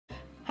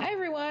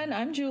everyone,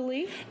 I'm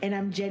Julie. And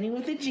I'm Jenny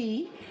with a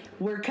G.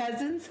 We're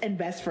cousins and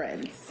best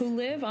friends who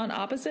live on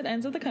opposite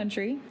ends of the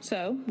country,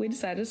 so we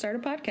decided to start a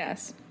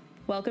podcast.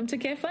 Welcome to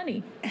Get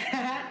Funny.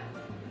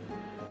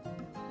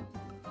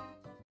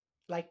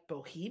 Like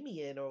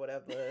bohemian or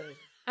whatever.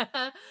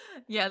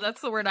 Yeah,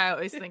 that's the word I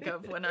always think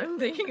of when I'm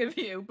thinking of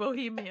you.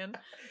 Bohemian.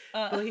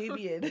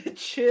 Bohemian.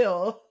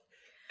 Chill.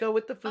 Go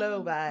with the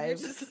flow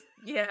vibes.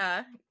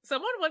 Yeah.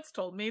 Someone once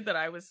told me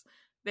that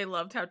they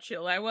loved how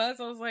chill I was.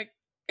 I was like...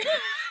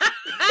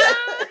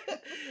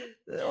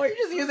 Or you're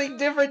just using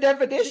different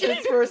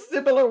definitions for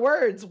similar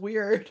words.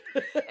 Weird.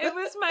 It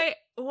was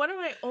one of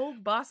my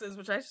old bosses,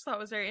 which I just thought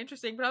was very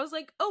interesting. But I was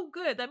like, oh,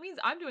 good. That means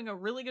I'm doing a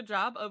really good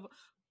job of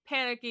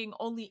panicking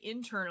only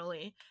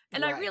internally.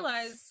 And right. I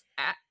realized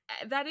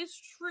that is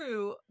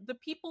true. The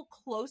people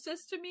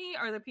closest to me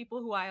are the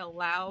people who I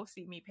allow to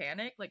see me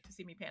panic.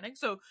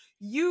 So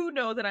you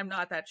know that I'm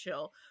not that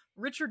chill.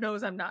 Richard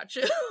knows I'm not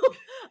chill.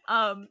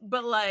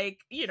 But my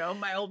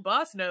old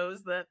boss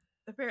knows that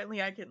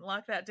apparently I can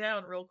lock that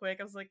down real quick.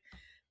 I was like,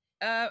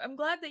 I'm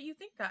glad that you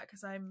think that,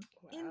 because I'm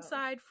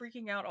inside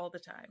freaking out all the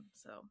time.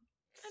 So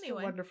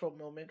anyway. It's a wonderful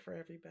moment for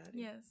everybody.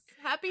 Yes.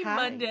 Happy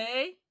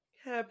Monday.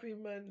 Happy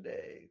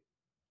Monday.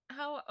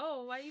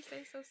 Why do you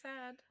say so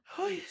sad?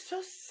 Oh, you're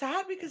so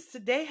sad because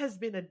today has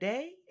been a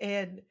day,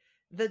 and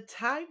the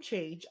time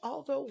change,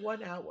 although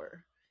 1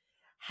 hour,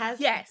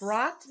 has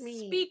brought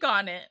me... Speak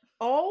on it.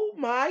 Oh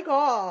my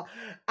God.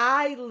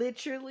 I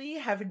literally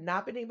have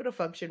not been able to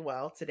function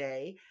well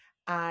today.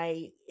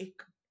 It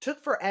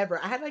took forever.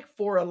 I had like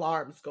 4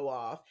 alarms go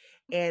off,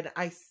 and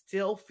I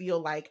still feel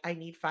like I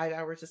need 5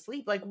 hours of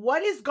sleep. Like,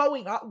 what is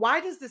going on?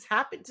 Why does this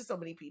happen to so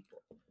many people?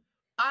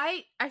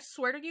 I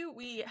swear to you,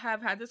 we have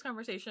had this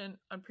conversation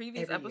on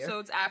previous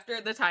episodes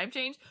after the time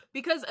change,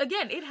 because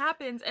again, it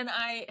happens, and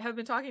I have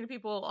been talking to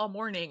people all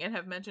morning and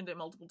have mentioned it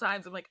multiple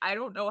times. I'm like, I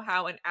don't know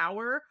how an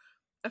hour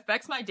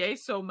affects my day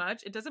so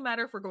much. It doesn't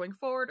matter if we're going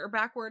forward or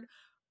backward.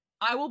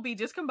 I will be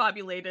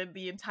discombobulated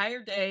the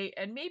entire day,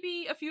 and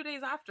maybe a few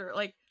days after.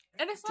 Like,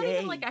 and it's not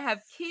even like I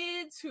have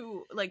kids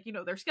who,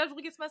 their schedule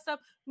gets messed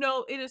up.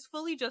 No, it is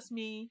fully just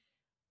me.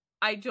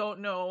 I don't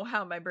know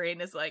how my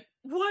brain is like,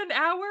 1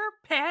 hour?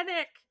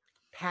 Panic.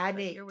 But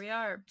here we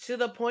are. To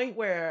the point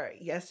where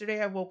yesterday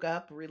I woke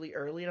up really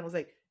early and I was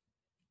like,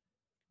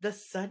 the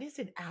sun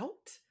isn't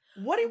out?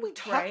 What are we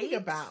talking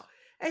about?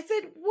 I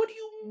said, what do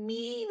you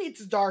mean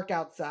it's dark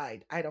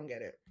outside? I don't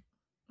get it.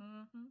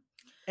 Mm-hmm.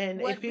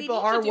 And if people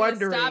are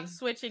wondering, stop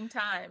switching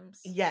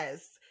times.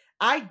 Yes.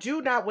 I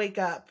do not wake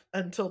up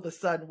until the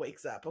sun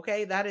wakes up.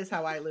 Okay. That is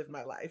how I live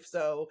my life.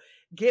 So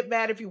get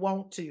mad if you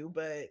want to,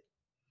 but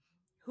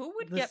who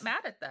would get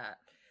mad at that?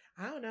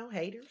 I don't know.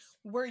 Haters.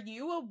 Were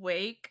you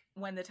awake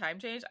when the time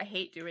changed? I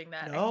hate doing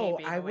that. No,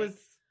 I was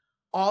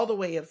all the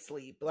way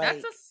asleep.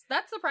 Like,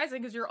 that's surprising,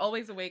 because you're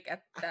always awake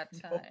at that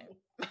time.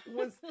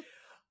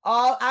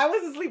 I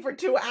was asleep for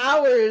 2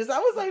 hours. I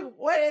was like,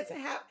 what is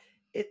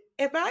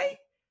happening?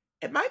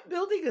 Am I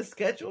building a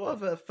schedule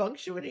of a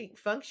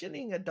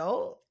functioning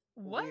adult?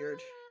 What?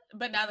 Weird.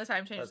 But now the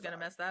time change is going to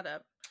mess that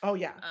up. Oh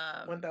yeah.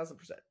 1000%.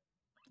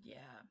 Yeah.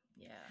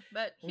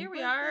 But here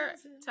we are,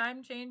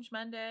 time change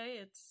Monday.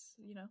 It's,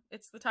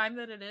 it's the time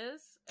that it is.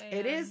 And...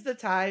 It is the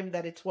time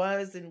that it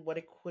was and what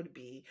it could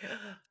be.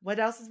 What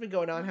else has been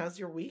going on? How's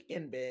your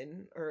weekend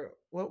been? Or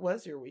what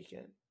was your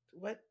weekend?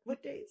 What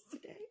day is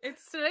today?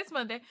 Today's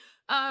Monday.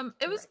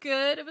 It was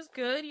good. It was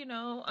good.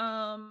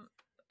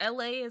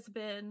 LA has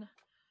been,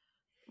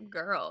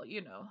 girl,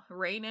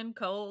 rain and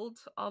cold,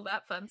 all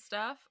that fun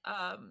stuff.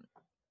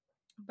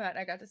 But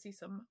I got to see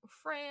some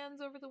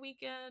friends over the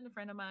weekend. A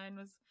friend of mine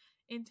was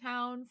in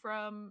town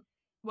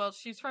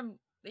she's from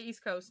the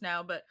East Coast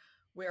now, but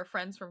we're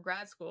friends from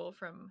grad school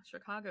from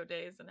Chicago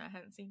days, and I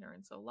hadn't seen her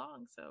in so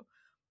long. So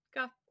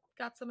got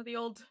some of the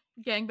old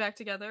gang back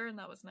together, and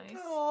that was nice.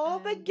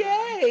 Oh, the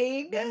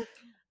gang!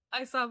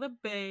 I saw the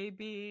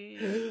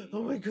baby.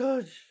 Oh my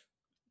gosh.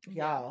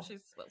 Y'all.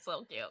 She's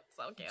so cute.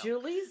 So cute.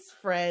 Julie's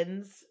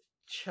friend's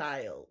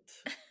child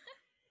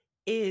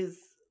is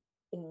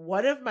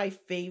one of my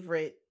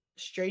favorite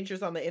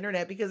strangers on the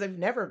internet, because I've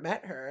never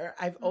met her.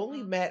 I've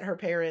only met her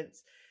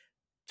parents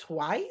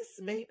twice,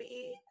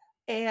 maybe.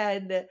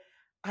 And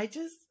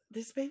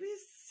this baby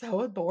is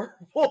so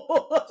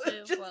adorable.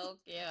 She's so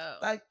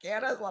cute. Like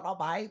Anna's little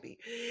baby.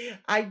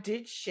 I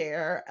did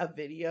share a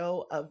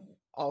video of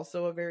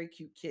also a very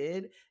cute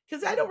kid,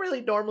 because I don't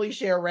really normally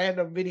share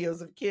random videos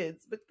of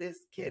kids, but this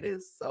kid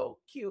is so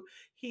cute.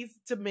 He's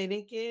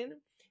Dominican,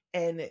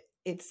 and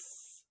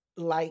it's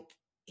like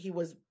he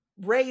was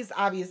raised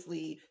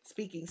obviously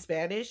speaking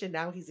Spanish, and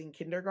now he's in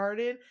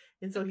kindergarten,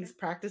 and so he's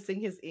practicing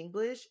his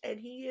English, and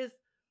he is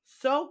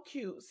so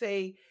cute.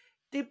 Say,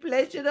 "The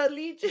pledge of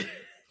allegiance."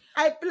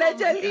 I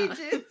pledge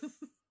allegiance.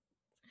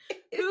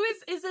 Who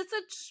is this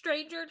a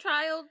stranger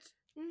child?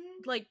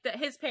 Mm-hmm. Like that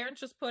his parents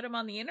just put him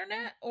on the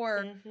internet,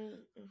 or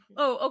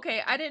Oh,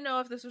 okay. I didn't know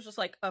if this was just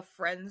like a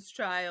friend's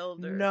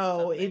child or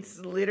something. It's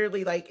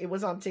literally like it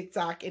was on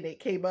TikTok and it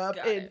came up.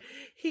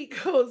 He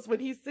goes, when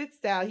he sits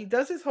down, he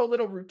does his whole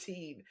little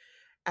routine,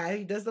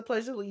 He does the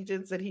Pledge of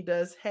Allegiance, and he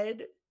does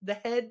the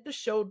head, the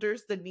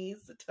shoulders, the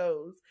knees, the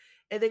toes.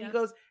 And then he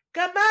goes,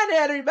 come on,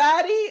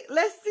 everybody,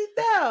 let's sit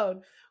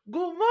down. Good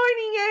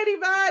morning,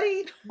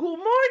 everybody. Good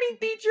morning,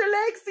 teacher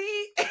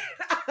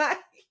Lexi.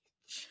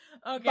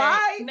 Okay,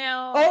 my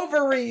now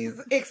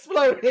ovaries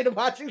exploded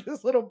watching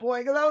this little boy,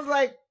 because I was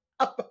like,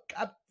 oh my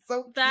God,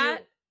 so cute.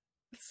 that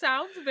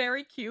sounds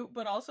very cute,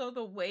 but also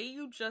the way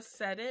you just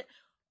said it,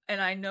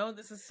 and I know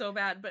this is so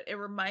bad, but it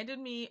reminded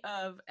me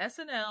of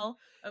SNL,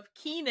 of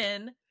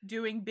Keenan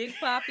doing Big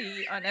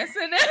Papi on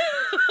SNL.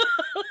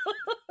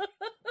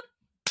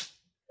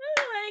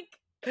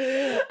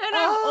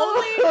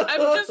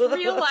 I'm just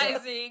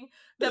realizing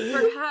that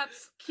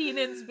perhaps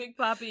Keenan's Big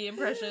Papi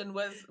impression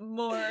was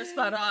more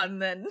spot on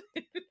than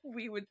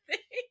we would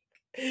think.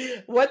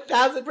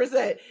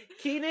 1000%.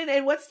 Keenan,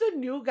 and what's the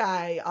new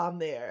guy on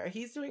there?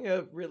 He's doing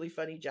a really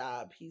funny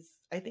job. He's,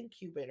 I think,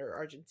 Cuban or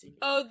Argentinian.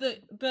 Oh,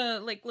 the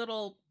like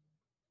little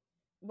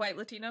white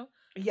Latino?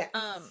 Yes.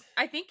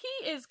 I think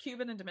he is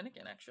Cuban and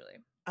Dominican,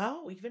 actually.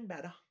 Oh, even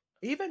better.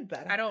 Even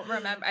better. I don't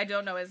remember. I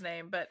don't know his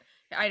name, but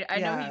I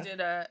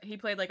know he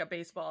played like a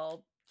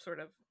baseball sort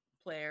of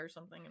player or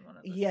something in one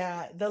of the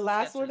the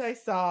last sketches. one I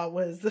saw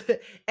was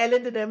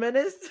Ellen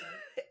DeGeneres.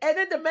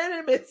 Ellen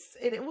DeGeneres,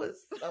 and it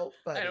was so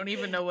funny. I don't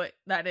even know what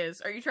that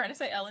is. Are you trying to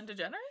say Ellen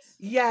DeGeneres?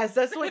 Yes,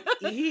 that's what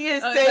he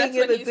is saying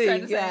in the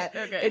thing. Yeah,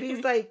 okay. And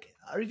he's like,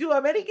 "Are you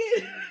American?"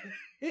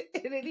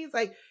 And then he's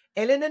like,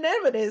 Ellen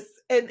DeGeneres,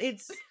 and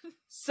it's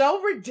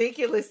so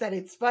ridiculous that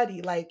it's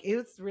funny. Like,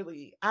 it's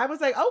really, I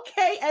was like,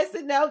 okay,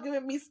 SNL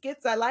giving me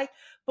skits I like.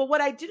 But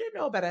what I didn't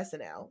know about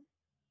SNL,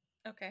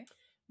 okay,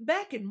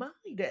 back in my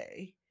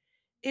day,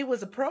 it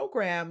was a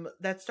program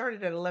that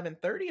started at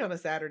 11:30 on a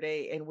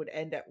Saturday and would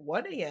end at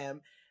 1 a.m.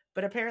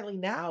 But apparently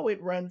now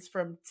it runs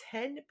from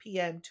 10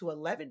 p.m. to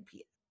 11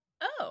 p.m.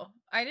 Oh,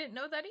 I didn't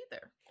know that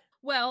either.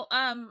 Well,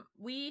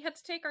 we had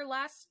to take our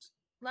last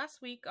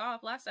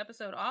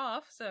episode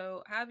off.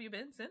 So how have you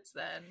been since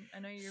then? I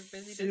know you're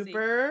busy.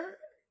 Super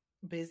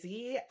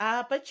busy.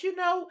 But you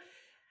know,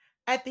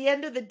 at the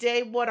end of the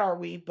day, what are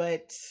we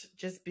but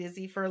just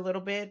busy for a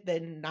little bit,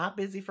 then not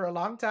busy for a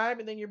long time,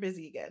 and then you're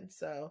busy again.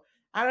 So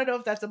I don't know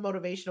if that's a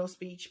motivational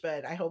speech,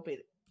 but I hope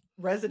it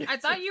resonates. I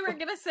thought you were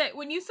going to say,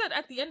 when you said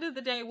at the end of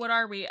the day, what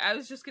are we? I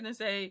was just going to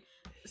say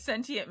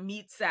sentient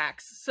meat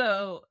sacks.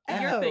 So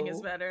your thing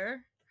is better.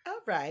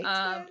 All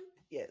right.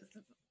 Yes.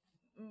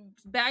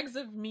 Bags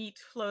of meat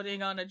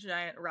floating on a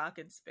giant rock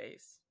in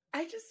space.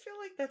 I just feel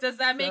like that. Does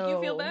that make you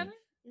feel better?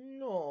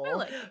 No.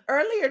 Really?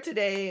 Earlier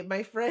today,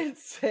 my friend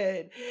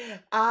said,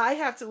 I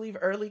have to leave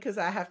early because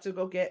I have to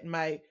go get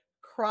my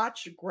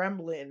crotch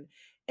gremlin.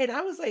 And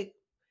I was like,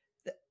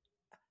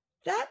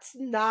 that's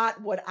not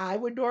what I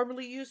would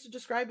normally use to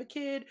describe a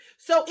kid.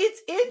 So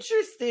it's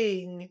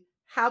interesting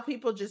how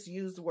people just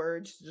use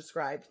words to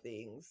describe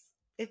things.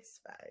 It's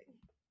fine.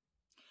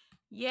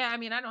 Yeah, I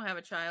mean, I don't have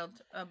a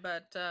child,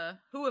 but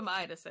who am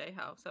I to say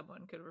how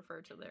someone could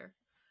refer to their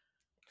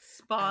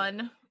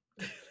spawn?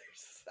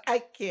 I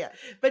can't.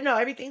 But no,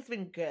 everything's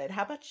been good.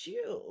 How about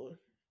you?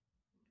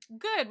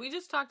 Good. We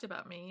just talked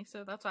about me,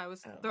 so that's why I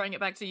was throwing it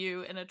back to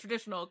you in a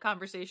traditional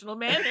conversational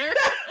manner.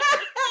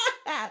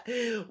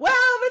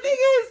 Well, the thing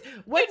is,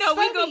 we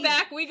go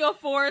back, we go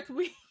forth,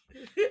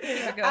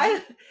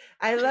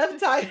 I love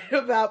talking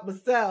about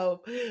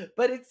myself,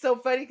 but it's so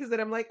funny because then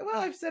I'm like,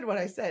 well, I've said what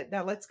I said.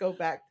 Now let's go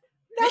back.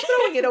 Now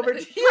throwing it over to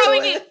you.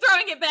 Throwing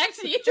it back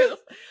to you.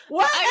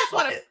 I just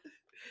want to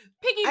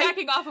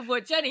piggybacking off of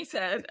what Jenny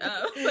said.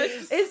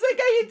 It's like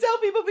I tell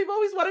people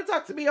always want to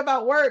talk to me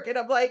about work, and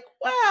I'm like,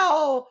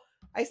 well,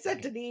 I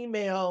sent an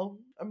email.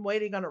 I'm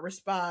waiting on a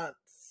response.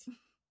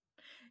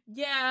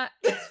 Yeah,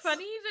 it's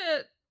funny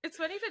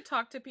to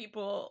talk to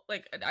people.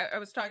 Like I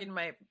was talking to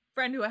my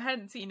friend who I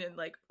hadn't seen in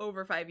like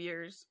over 5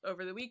 years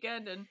over the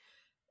weekend, and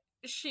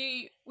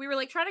we were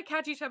like trying to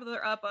catch each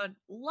other up on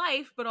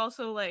life, but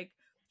also like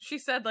she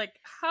said like,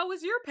 how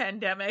was your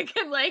pandemic?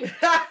 And like it's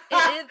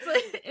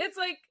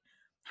like,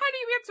 how do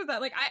you answer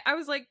that? Like I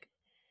was like,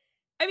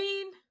 I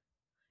mean,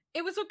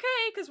 it was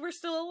okay because we're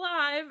still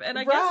alive, and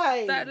I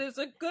guess that is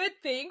a good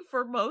thing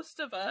for most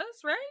of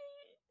us, right?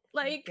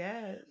 Like,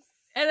 yes.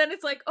 And then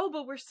it's like, oh,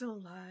 but we're still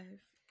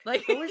alive.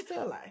 Like, but we're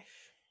still alive.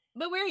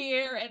 But we're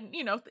here, and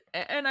you know,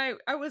 and I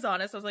was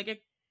honest. I was like,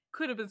 it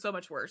could have been so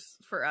much worse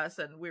for us,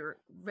 and we were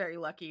very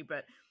lucky.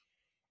 But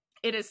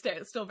it is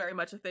still very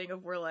much a thing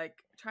of we're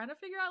like trying to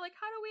figure out like,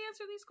 how do we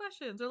answer these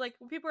questions? Or like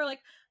when people are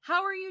like,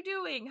 how are you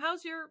doing?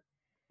 How's your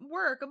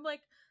work? I'm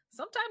like,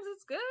 sometimes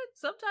it's good.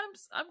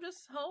 Sometimes I'm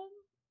just home,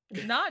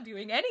 not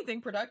doing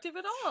anything productive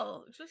at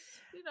all. Just,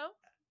 you know.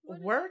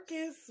 Work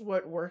is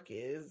what work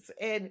is.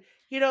 And,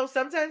 you know,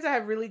 sometimes I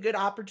have really good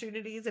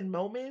opportunities and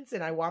moments,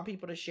 and I want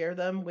people to share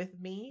them with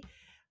me.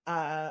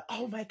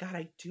 Oh my God,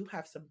 I do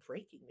have some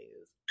breaking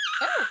news.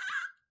 Oh,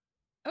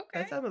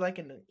 okay. That sounded like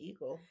an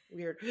eagle.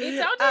 Weird.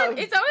 It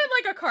sounded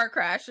like a car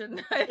crash,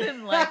 and I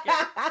didn't like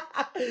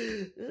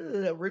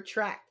it.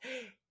 Retract.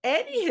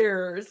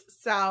 Anywho,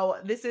 so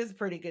this is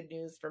pretty good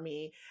news for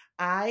me.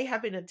 I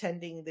have been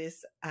attending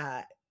this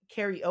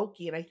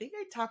karaoke, and I think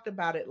I talked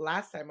about it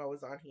last time I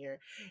was on here.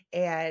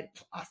 And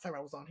last time I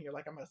was on here,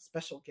 like I'm a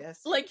special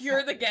guest. Like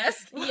you're the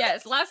guest.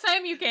 Yes, last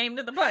time you came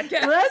to the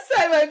podcast. Last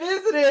time I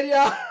visited,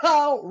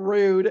 y'all.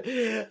 Rude.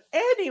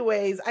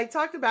 Anyways, I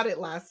talked about it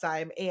last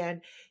time,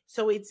 and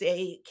so it's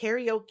a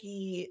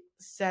karaoke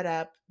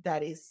setup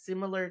that is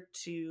similar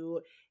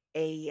to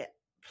a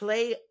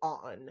play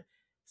on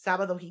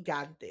Sábado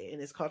Gigante,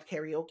 and it's called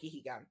Karaoke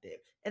Gigante.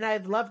 And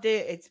I've loved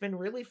it. It's been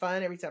really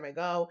fun every time I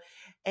go.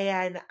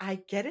 And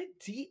I get a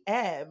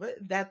DM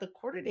that the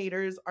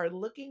coordinators are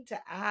looking to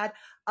add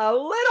a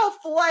little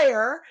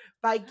flair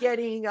by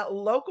getting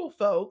local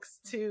folks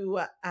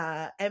to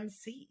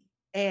MC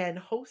and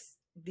host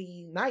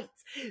the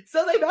nights.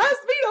 So they've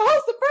asked me to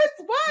host the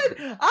first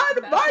one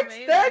on That's March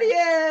amazing.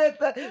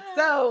 30th.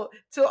 So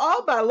to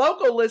all my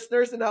local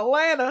listeners in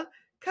Atlanta,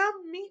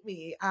 come meet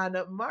me on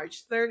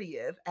March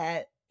 30th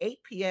at 8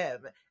 p.m.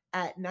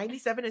 at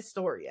 97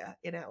 Astoria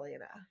in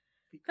Atlanta.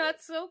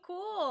 That's so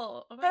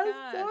cool. Oh my I'm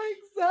gosh. so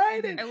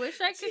excited. I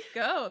wish I could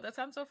go. That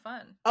sounds so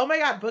fun. Oh my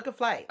God, book a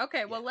flight.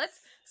 Okay, well,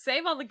 let's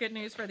save all the good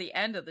news for the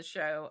end of the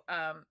show.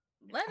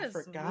 Let I us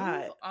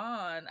forgot. move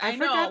on. I I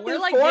know forgot we're the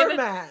like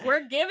format.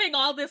 we're giving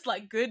all this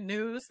like good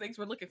news, things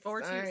we're looking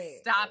forward to. Sorry.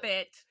 Stop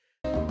it.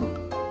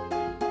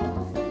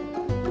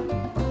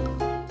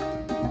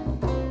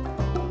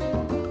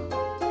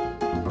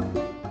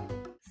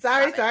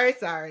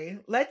 Sorry.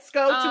 Let's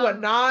go to a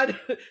nod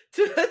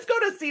to let's go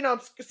to scene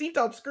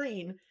on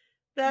screen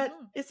that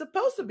is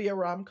supposed to be a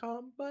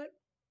rom-com, but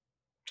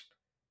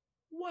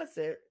was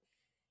it?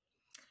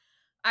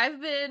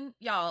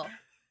 Y'all,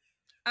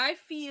 I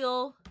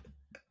feel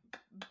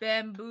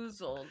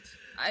bamboozled.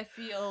 I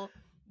feel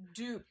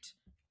duped.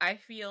 I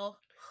feel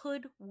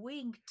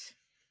hoodwinked,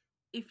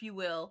 if you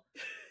will,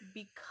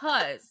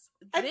 because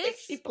I think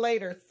this she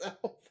played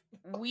herself.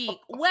 week.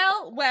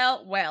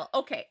 Well.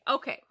 Okay.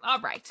 All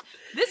right.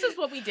 This is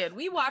what we did.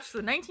 We watched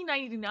the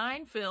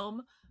 1999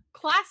 film,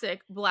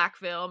 classic black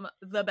film,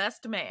 The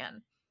Best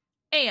Man.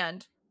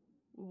 And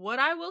what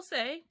I will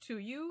say to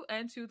you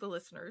and to the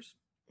listeners,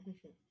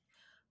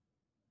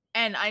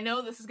 and I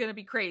know this is going to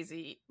be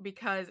crazy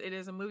because it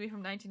is a movie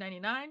from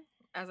 1999,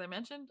 as I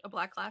mentioned, a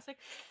black classic.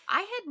 I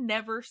had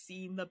never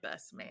seen The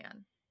Best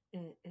Man.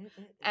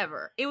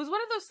 Ever. It was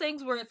one of those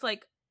things where it's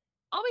like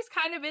always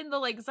kind of in the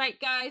like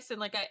zeitgeist,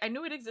 and like I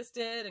knew it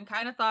existed and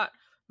kind of thought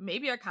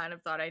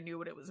I knew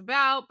what it was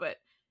about, but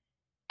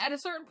at a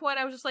certain point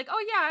I was just like,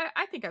 oh yeah,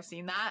 I think I've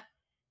seen that.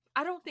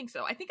 I don't think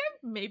so. I think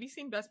I've maybe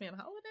seen Best Man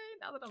Holiday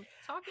now that I'm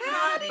talking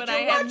about it, but I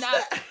have not.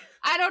 That?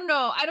 I don't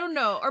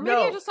know. Or maybe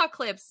I just saw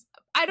clips.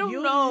 I don't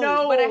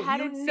know, but I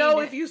hadn't seen it.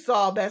 If you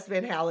saw Best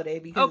Man Holiday,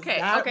 because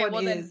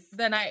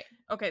then I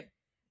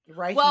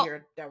right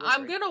here.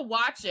 I'm gonna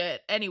watch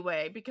it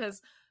anyway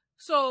because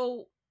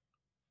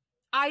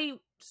I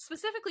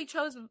specifically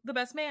chose The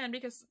Best Man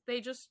because they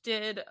just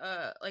did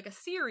like a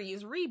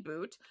series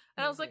reboot,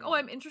 and I was like, oh,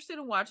 I'm interested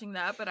in watching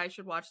that, but I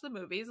should watch the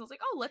movies. I was like,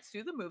 oh, let's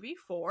do the movie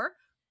for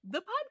the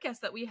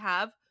podcast that we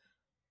have,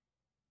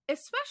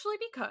 especially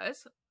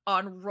because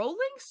on Rolling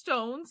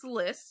Stone's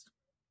list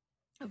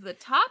of the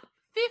top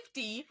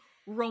 50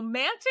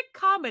 romantic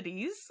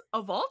comedies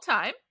of all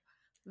time,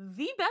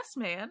 The Best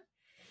Man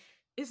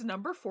is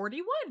number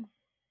 41,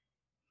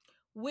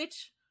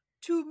 which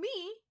to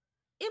me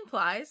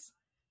implies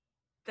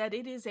that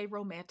it is a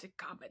romantic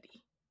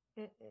comedy.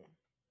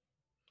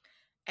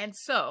 And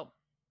so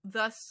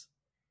thus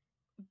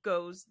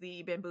goes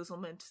the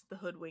bamboozlement, the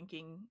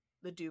hoodwinking,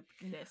 the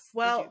dupeness.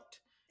 Well,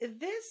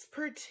 this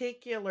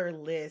particular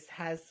list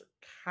has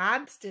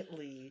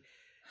constantly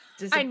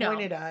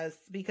disappointed us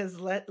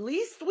because at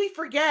least we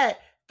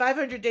forget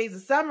 500 Days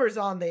of Summer's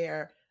on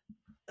there.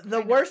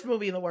 The worst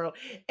movie in the world.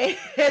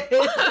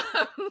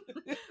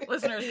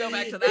 Listeners, go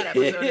back to that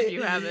episode if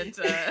you haven't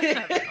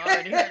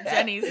already heard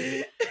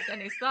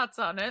Jenny's thoughts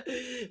on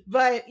it.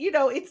 But,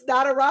 it's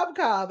not a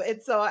rom-com.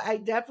 And so I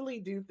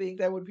definitely do think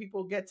that when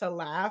people get to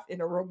laugh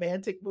in a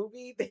romantic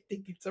movie, they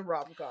think it's a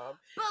rom-com.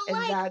 But,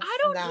 I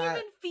don't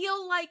even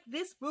feel like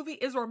this movie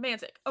is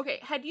romantic.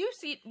 Okay,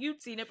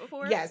 you'd seen it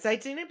before? Yes,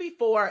 I'd seen it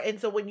before. And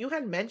so when you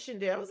had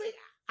mentioned it, I was like,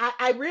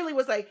 I really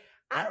was like,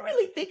 I don't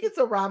really think it's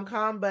a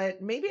rom-com,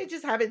 but maybe I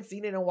just haven't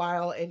seen it in a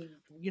while. And,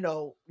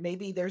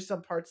 maybe there's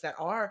some parts that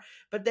are.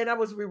 But then I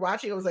was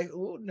rewatching. I was like,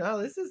 oh,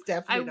 no, this is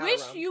definitely not a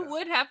rom-com. You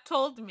would have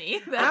told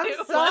me that.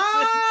 I'm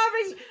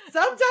sorry.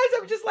 Sometimes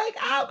I'm just like,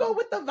 I'll go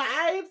with the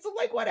vibes. I'm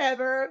like,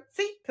 whatever.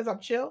 See, because I'm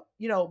chill.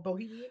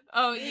 Bohemian.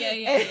 Oh,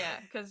 yeah.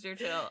 Because you're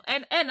chill.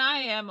 And I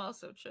am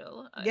also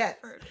chill. Yes.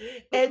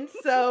 And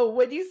so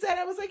when you said,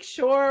 I was like,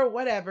 sure,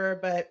 whatever.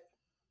 But,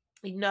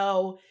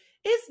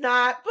 it's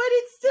not, but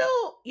it's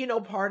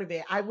still, part of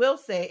it. I will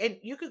say, and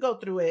you could go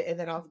through it and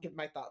then I'll give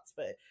my thoughts,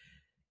 but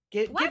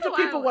give the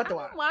people what they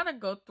want. I don't want to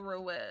go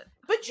through it.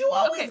 But you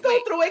always go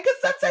through it because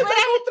sometimes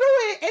I go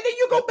through it and then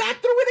you go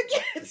back through it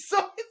again. So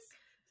it's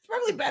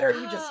probably better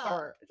you just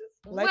start.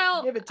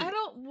 Give it to I me.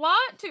 don't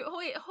want to.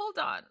 Wait, hold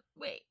on.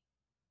 Wait.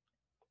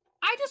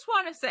 I just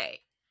want to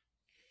say,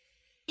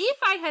 if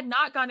I had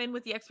not gone in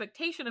with the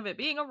expectation of it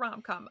being a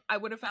rom-com, I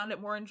would have found it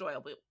more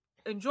enjoyable.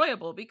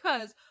 enjoyable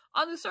because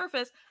on the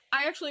surface,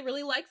 I actually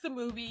really like the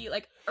movie.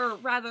 Like, or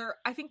rather,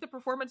 I think the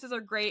performances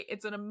are great.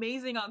 It's an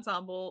amazing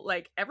ensemble.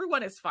 Like,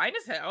 everyone is fine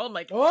as hell. I'm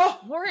like, Oh,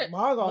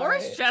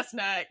 Morris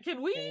Chestnut.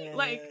 Can we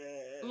like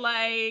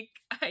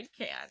I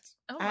can't.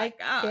 Oh my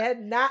god,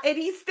 cannot. And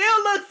he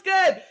still looks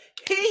good.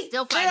 He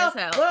still fine as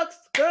hell. Looks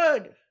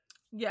good.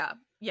 Yeah.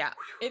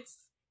 It's.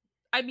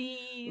 I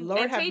mean,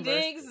 Lord and have Taye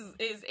Diggs mercy.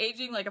 is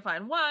aging like a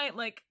fine wine.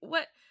 Like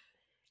what?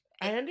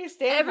 I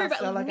understand.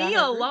 Everybody,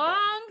 Nia Long,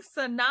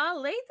 Sanaa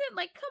Lathan,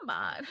 like come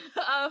on,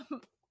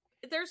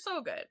 they're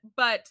so good.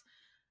 But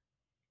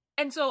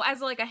and so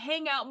as like a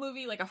hangout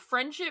movie, like a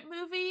friendship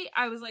movie,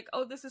 I was like,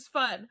 oh, this is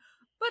fun.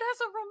 But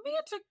as a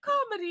romantic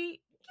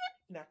comedy,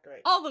 not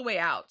great. All the way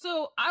out.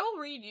 So I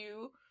will read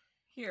you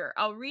here.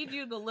 I'll read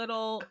you the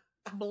little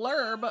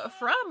blurb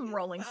from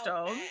Rolling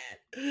Stone.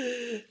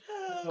 It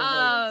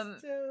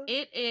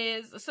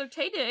is so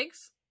Taye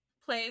Diggs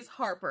plays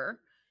Harper.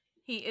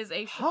 He is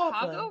a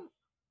Chicago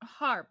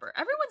Harper.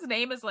 Everyone's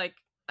name is like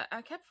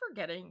I kept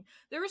forgetting.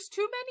 There was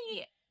too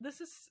many.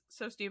 This is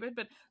so stupid,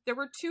 but there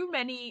were too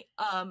many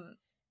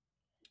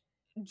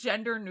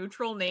gender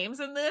neutral names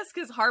in this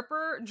because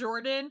Harper,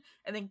 Jordan,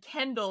 and then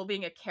Kendall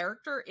being a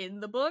character in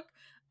the book.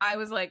 I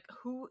was like,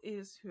 who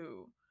is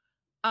who?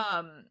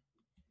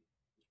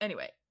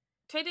 Anyway,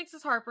 Taye Diggs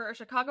is Harper, a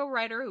Chicago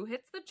writer who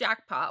hits the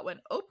jackpot when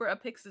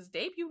Oprah picks his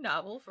debut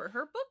novel for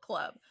her book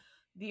club.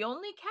 The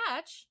only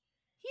catch,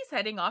 he's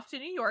heading off to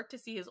New York to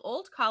see his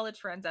old college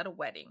friends at a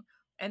wedding,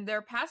 and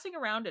they're passing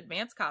around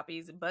advance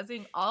copies and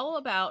buzzing all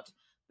about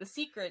the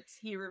secrets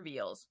he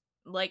reveals,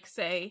 like,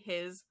 say,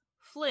 his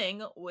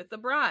fling with the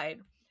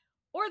bride,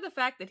 or the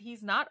fact that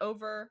he's not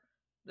over,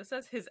 this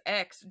says his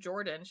ex,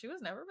 Jordan. She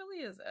was never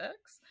really his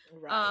ex.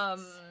 Right.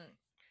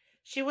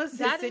 She was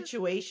his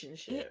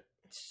situationship.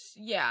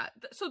 Yeah.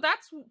 So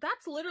that's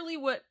literally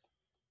what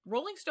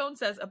Rolling Stone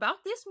says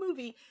about this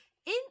movie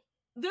in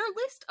their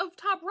list of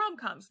top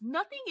rom-coms.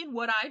 Nothing in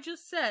what I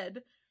just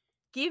said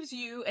gives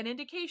you an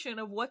indication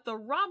of what the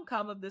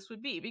rom-com of this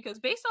would be, because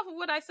based off of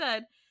what I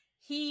said,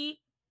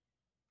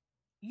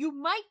 you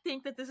might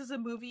think that this is a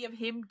movie of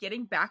him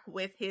getting back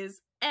with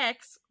his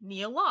ex,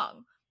 Nia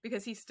Long,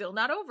 because he's still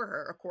not over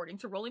her, according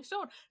to Rolling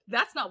Stone.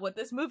 That's not what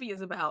this movie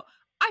is about.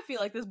 I feel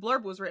like this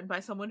blurb was written by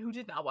someone who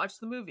did not watch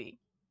the movie.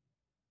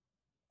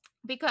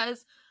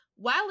 Because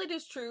while it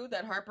is true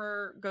that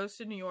Harper goes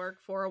to New York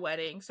for a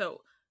wedding,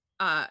 so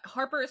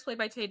Harper is played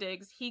by Taye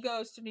Diggs. He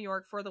goes to New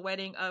York for the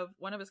wedding of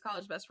one of his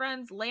college best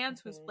friends,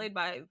 Lance, who's played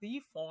by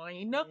the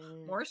fine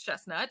Morris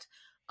Chestnut.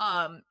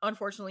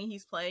 Unfortunately,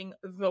 he's playing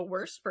the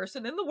worst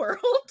person in the world.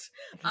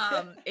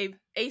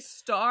 A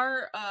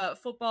star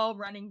football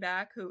running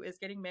back who is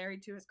getting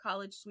married to his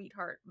college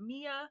sweetheart,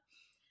 Mia.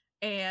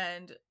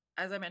 And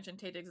as I mentioned,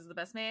 Taye Diggs is the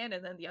best man,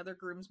 and then the other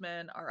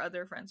groomsmen are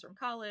other friends from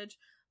college.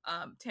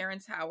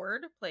 Terrence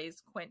Howard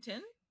plays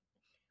Quentin,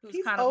 who's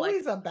he's kind of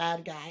always like a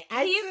bad guy.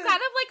 He's kind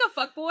of like a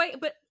fuckboy,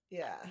 but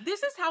yeah,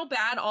 this is how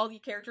bad all the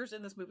characters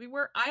in this movie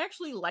were. I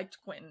actually liked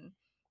Quentin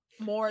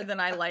more than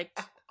I liked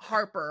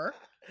Harper,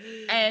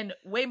 and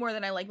way more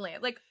than I liked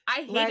Lance. Like,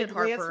 I hated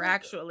Harper,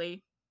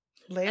 actually.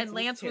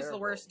 Lance was the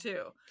worst,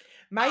 too.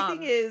 My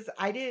thing is,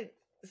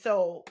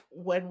 so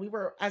when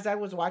as I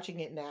was watching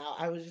it now,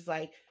 I was just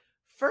like,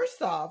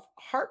 first off,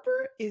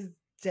 Harper is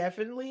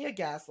definitely a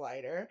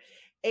gaslighter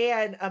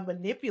and a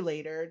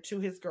manipulator to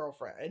his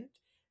girlfriend,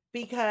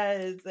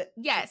 because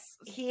yes,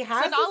 he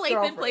has Sanaa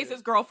Lathan plays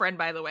his girlfriend,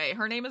 by the way.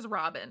 Her name is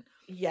Robin.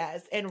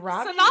 Yes, and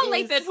Robin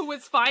Lathan, who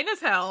is fine as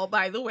hell,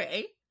 by the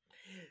way.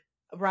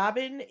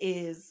 Robin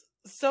is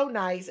so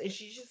nice, and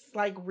she just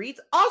like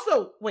reads.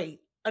 Also, wait,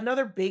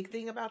 another big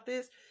thing about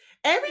this,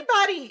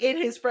 everybody in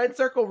his friend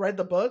circle read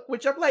the book,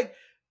 which I'm like,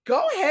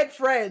 go ahead,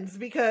 friends,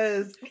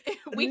 because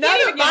we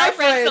can't even get our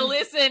friends to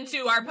listen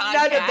to our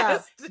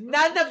podcast.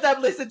 None of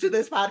them listen to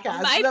this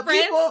podcast. My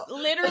friends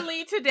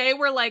literally today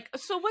were like,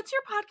 so what's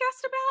your podcast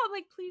about? I'm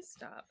like, please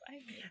stop.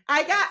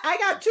 I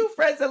got two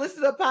friends that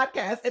listen to the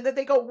podcast, and then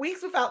they go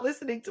weeks without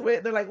listening to it,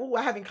 and they're like, oh,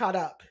 I haven't caught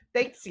up.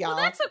 Thanks, y'all.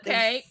 Well, that's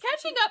okay.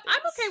 Catching up, I'm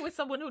okay with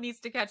someone who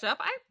needs to catch up.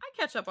 I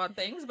catch up on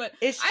things, but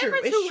it's true. I have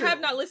friends who have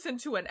not listened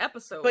to an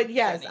episode. But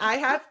yes, I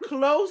have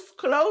close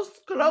friends.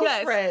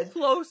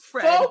 Close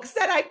friends. Folks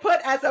that I put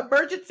as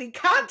emergency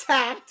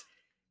contact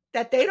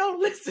that they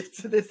don't listen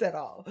to this at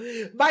all.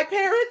 My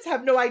parents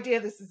have no idea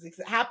this is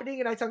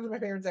happening, and I talk to my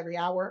parents every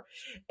hour.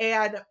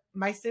 And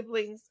my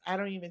siblings, I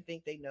don't even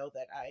think they know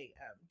that I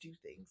do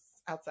things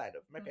outside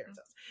of my parents'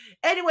 house.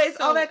 Anyways,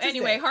 all that to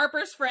say,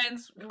 Harper's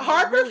friends,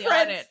 really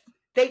friends,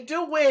 they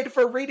do win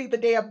for reading the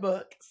damn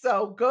book.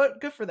 So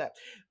good for them.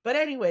 But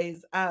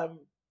anyways,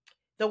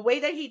 the way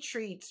that he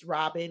treats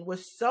Robin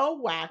was so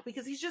whack,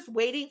 because he's just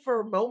waiting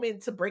for a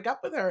moment to break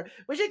up with her,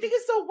 which I think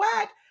is so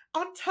whack.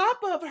 On top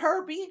of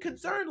her being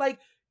concerned, like,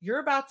 you're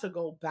about to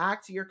go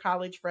back to your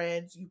college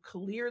friends. You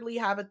clearly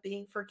have a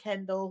thing for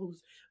Kendall,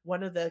 who's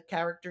one of the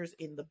characters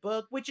in the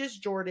book, which is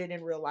Jordan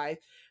in real life.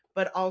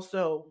 But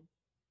also,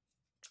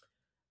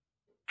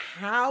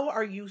 how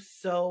are you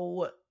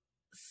so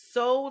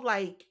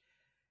like,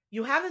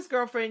 you have this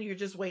girlfriend, you're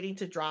just waiting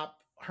to drop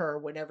her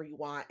whenever you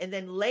want. And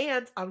then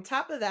Lance, on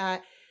top of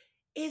that,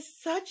 is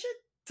such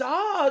a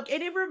dog.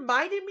 And it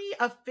reminded me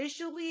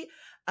officially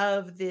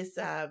of this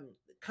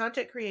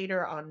content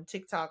creator on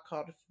TikTok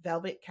called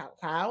Velvet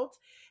Clouds.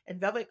 And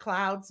Velvet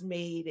Clouds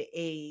made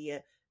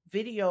a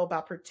video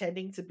about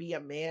pretending to be a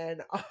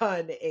man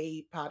on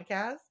a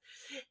podcast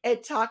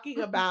and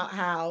talking about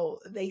how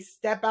they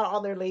step out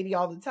on their lady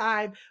all the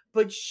time,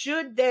 but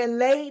should their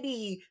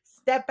lady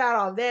step out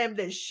on them,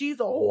 then she's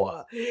a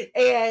whore.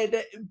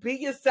 And be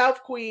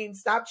yourself, queen.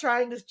 Stop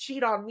trying to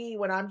cheat on me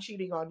when I'm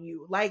cheating on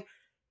you. Like,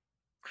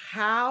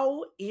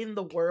 how in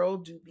the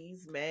world do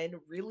these men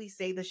really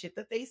say the shit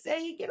that they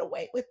say and get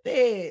away with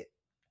it?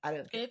 I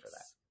didn't care for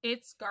that.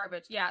 It's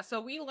garbage. Yeah,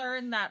 so we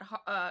learned that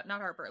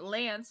not Harper,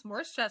 Lance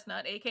Morris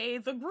Chestnut, aka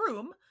the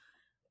groom,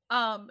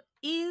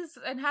 is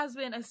and has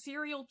been a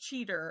serial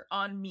cheater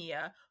on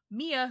Mia.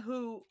 Mia,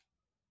 who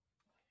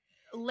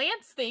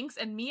Lance thinks,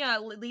 and Mia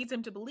leads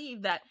him to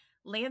believe that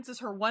Lance is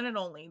her one and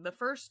only, the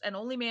first and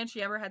only man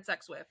she ever had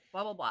sex with,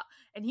 blah, blah, blah.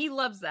 And he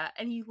loves that.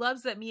 And he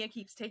loves that Mia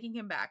keeps taking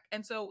him back.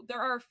 And so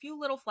there are a few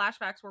little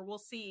flashbacks where we'll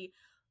see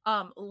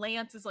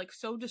Lance is like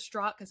so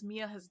distraught because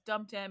Mia has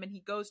dumped him, and he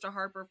goes to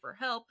Harper for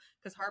help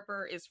because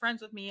Harper is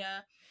friends with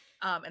Mia.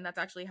 And that's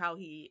actually how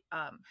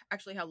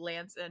how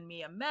Lance and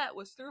Mia met,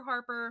 was through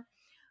Harper.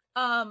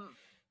 And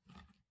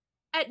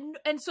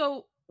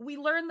so we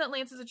learn that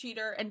Lance is a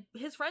cheater, and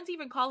his friends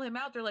even call him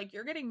out. They're like,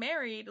 you're getting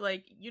married.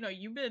 Like, you know,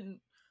 you've been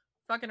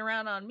fucking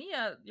around on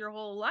Mia your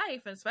whole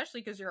life, and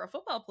especially because you're a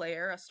football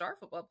player, a star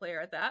football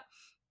player at that.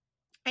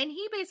 And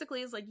he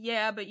basically is like,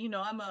 yeah, but you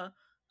know, I'm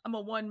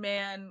a one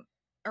man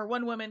or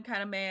one woman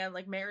kind of man,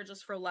 like marriage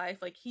is for life.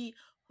 Like, he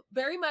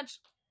very much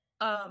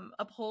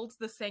upholds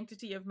the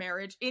sanctity of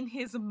marriage in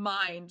his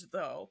mind,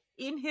 though.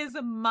 In his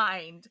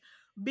mind,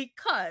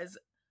 because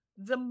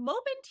the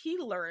moment he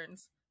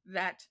learns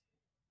that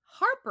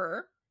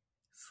Harper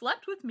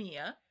slept with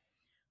Mia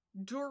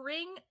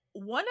during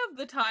one of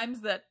the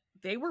times that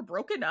they were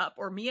broken up,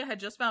 or Mia had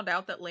just found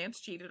out that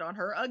Lance cheated on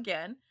her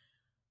again,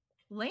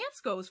 Lance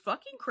goes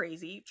fucking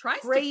crazy,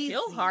 tries to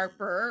kill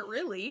Harper,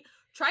 really,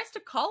 tries to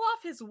call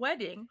off his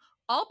wedding,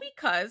 all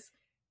because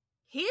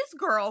his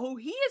girl, who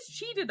he has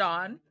cheated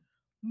on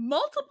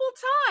multiple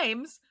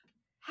times,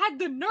 had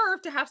the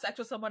nerve to have sex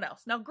with someone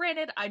else. Now,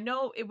 granted, I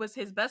know it was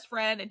his best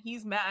friend, and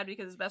he's mad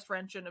because his best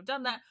friend shouldn't have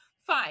done that.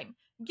 Fine.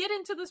 Get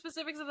into the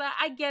specifics of that.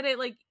 I get it.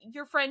 Like,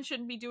 your friend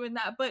shouldn't be doing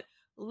that. But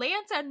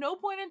Lance at no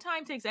point in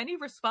time takes any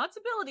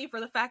responsibility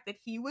for the fact that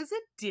he was a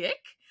dick.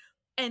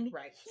 And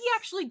he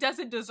actually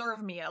doesn't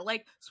deserve Mia.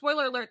 Like,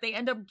 spoiler alert, they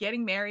end up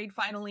getting married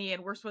finally,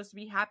 and we're supposed to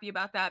be happy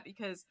about that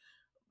because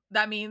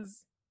that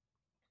means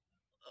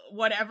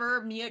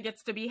whatever, Mia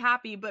gets to be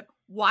happy. But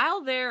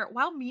while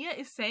Mia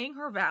is saying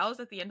her vows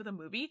at the end of the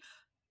movie,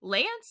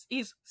 Lance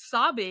is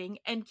sobbing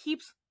and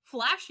keeps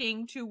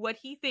flashing to what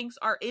he thinks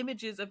are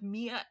images of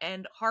Mia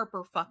and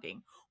Harper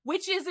fucking,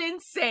 which is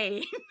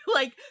insane.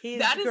 Like,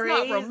 that is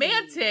not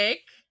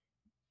romantic.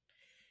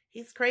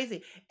 He's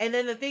crazy. And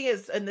then the thing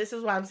is, and this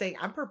is why I'm saying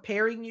I'm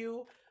preparing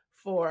you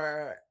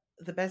for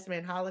the Best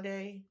Man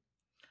Holiday.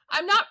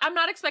 I'm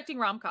not expecting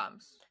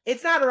rom-coms.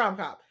 It's not a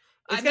rom-com.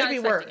 It's going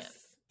to be worse.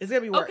 It's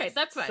going to be worse. Okay,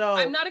 that's fine. So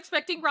I'm not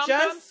expecting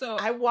rom-coms, so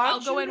I'll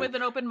go in with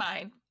an open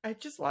mind. I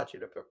just want you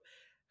to...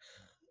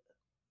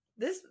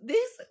 This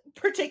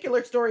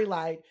particular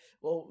storyline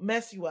will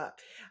mess you up.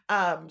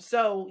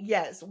 So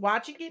yes,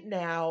 watching it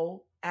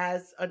now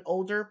as an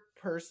older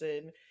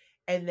person,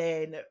 and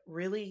then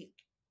really,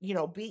 you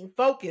know, being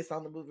focused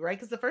on the movie, right?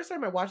 Because the first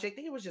time I watched it, I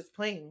think it was just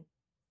playing.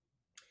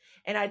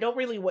 And I don't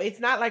really, it's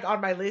not like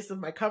on my list of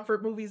my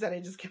comfort movies that I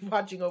just keep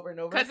watching over and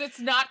over. Because it's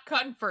not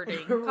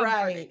comforting.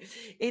 Right.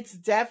 It's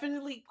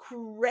definitely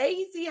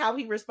crazy how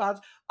he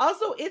responds.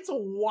 Also, it's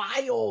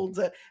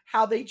wild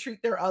how they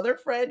treat their other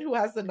friend who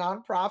has the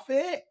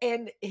nonprofit,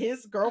 and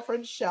his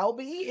girlfriend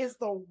Shelby is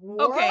the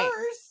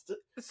worst. Okay.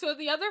 So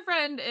the other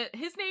friend,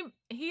 his name,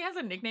 he has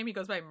a nickname, he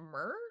goes by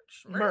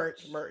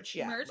Merch.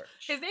 Yeah.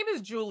 His name is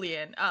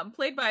Julian,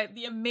 played by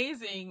the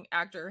amazing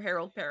actor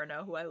Harold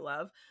Perrineau, who I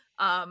love.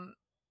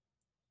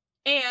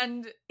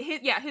 And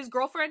his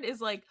girlfriend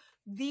is like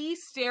the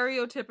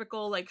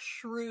stereotypical like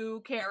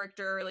shrew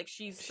character. Like,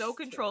 she's so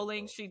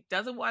controlling. Terrible. She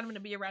doesn't want him to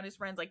be around his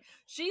friends. Like,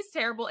 she's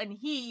terrible. And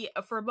he,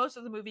 for most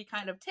of the movie,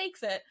 kind of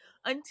takes it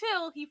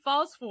until he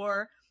falls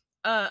for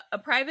a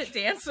private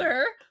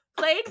dancer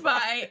played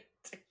by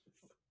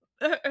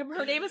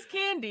her name is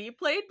Candy,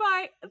 played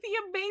by the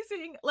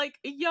amazing, like,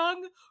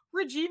 young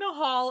Regina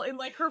Hall in,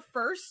 like, her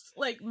first,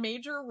 like,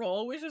 major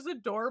role, which is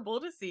adorable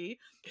to see.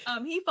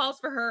 He falls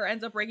for her,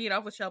 ends up breaking it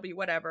off with Shelby,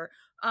 whatever.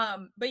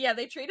 But yeah,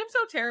 they treat him so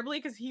terribly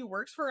because he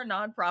works for a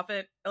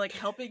nonprofit, like,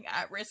 helping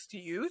at-risk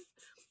youth.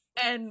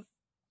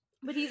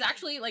 But he's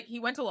actually, like, he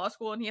went to law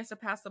school and he has to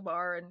pass the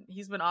bar, and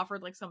he's been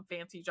offered, like, some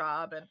fancy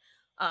job, and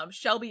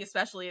Shelby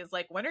especially is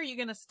like, when are you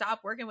gonna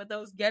stop working with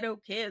those ghetto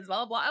kids,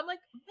 blah, blah, blah. I'm like,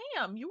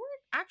 ma'am, you weren't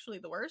actually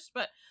the worst,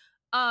 but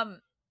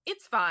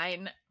it's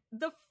fine.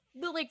 The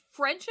like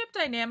friendship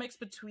dynamics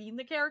between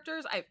the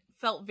characters I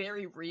felt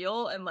very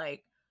real, and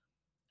like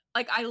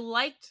I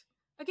liked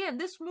again,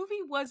 this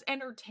movie was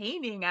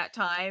entertaining at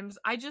times.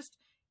 I just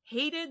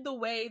hated the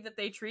way that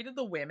they treated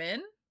the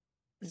women.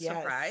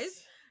 Surprise.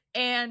 Yes.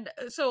 And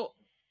so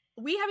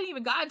we haven't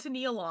even gotten to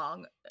Nia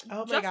Long.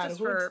 Oh my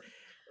God.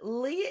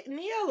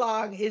 Nia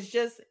Long is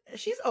just,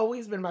 she's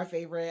always been my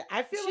favorite.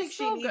 I feel like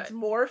she needs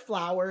more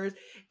flowers.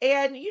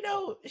 And, you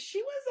know,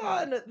 she was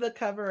on the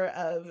cover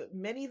of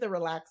Many the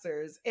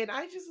Relaxers. And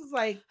I just was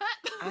like,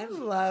 I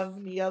love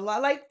Nia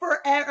Long. Like,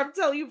 forever. I'm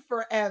telling you,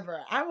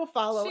 forever. I will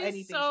follow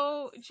anything.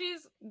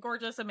 She's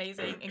gorgeous,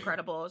 amazing,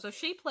 incredible. So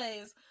she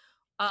plays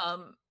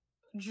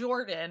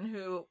Jordan,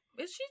 who,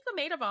 is she the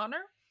maid of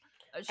honor?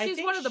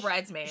 She's one of the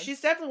bridesmaids.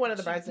 She's definitely one of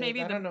the bridesmaids.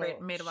 Maybe the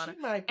maid of honor.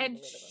 And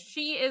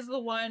she is the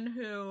one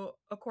who,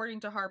 according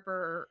to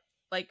Harper,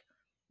 like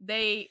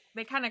they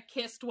kind of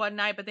kissed one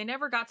night, but they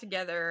never got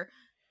together.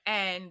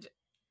 And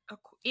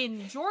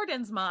in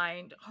Jordan's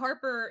mind,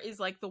 Harper is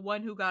like the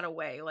one who got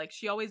away. Like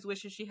she always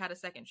wishes she had a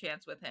second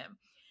chance with him.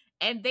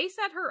 And they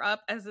set her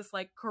up as this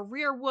like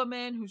career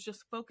woman who's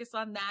just focused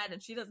on that, and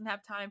she doesn't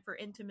have time for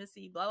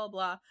intimacy, blah, blah,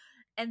 blah.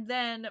 And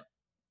then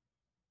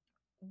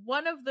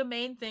one of the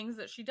main things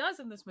that she does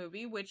in this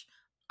movie, which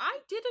I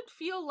didn't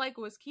feel like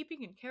was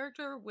keeping in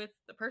character with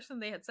the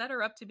person they had set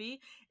her up to be,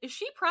 is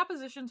she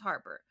propositions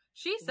Harper.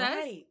 She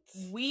says,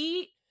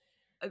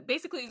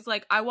 basically it's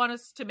like, I want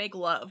us to make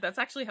love. That's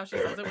actually how she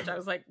says it, which I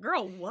was like,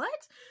 girl, what?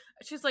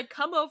 She's like,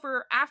 come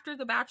over after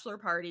the bachelor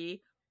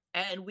party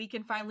and we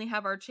can finally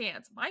have our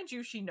chance. Mind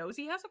you, she knows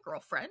he has a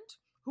girlfriend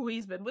who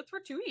he's been with for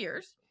 2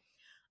 years.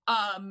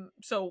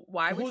 So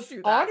why would she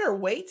do that? On her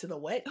way to the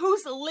wedding.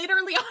 Who's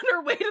literally on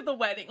her way to the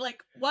wedding.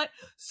 Like, what?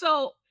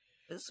 So,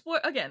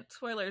 again,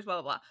 spoilers, blah,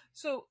 blah, blah.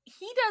 So,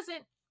 he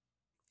doesn't,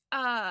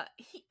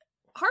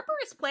 Harper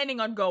is planning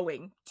on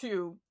going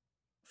to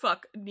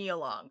fuck Nia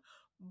Long.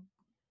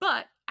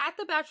 But at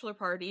the bachelor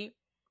party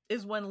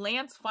is when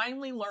Lance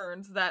finally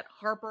learns that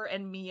Harper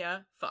and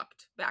Mia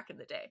fucked back in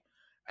the day.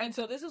 And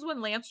so this is when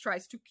Lance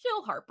tries to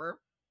kill Harper.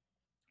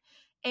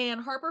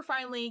 And Harper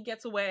finally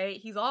gets away.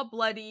 He's all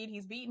bloodied.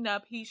 He's beaten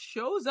up. He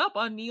shows up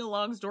on Nia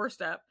Long's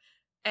doorstep.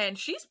 And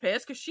she's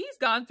pissed because she's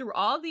gone through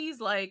all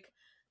these, like,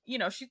 you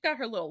know, she's got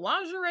her little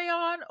lingerie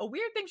on. A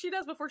weird thing she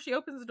does before she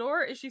opens the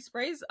door is she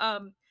sprays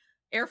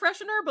air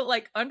freshener, but,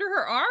 like, under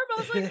her arm.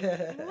 I was like,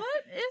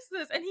 what is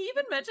this? And he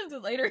even mentions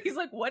it later. He's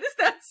like, what is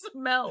that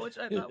smell? Which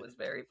I thought was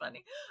very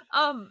funny.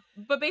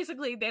 But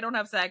basically, they don't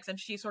have sex, and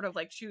she sort of,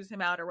 like, chews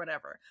him out or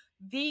whatever.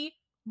 The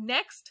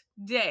next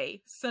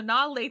day,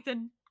 Sanaa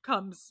Lathan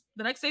comes.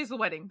 The next day is the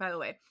wedding, by the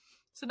way.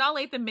 Sanaa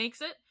Lathan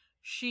makes it.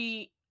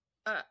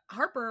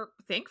 Harper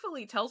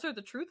thankfully tells her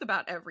the truth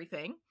about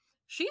everything.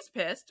 She's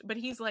pissed, but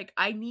he's like,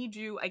 I need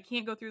you. I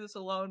can't go through this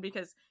alone,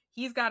 because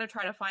he's got to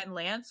try to find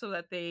Lance so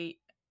that they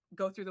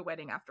go through the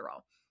wedding after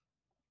all.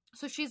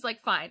 So she's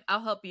like, fine,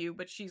 I'll help you.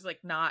 But she's like,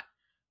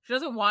 she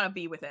doesn't want to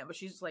be with him, but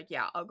she's just like,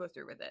 yeah, I'll go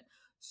through with it.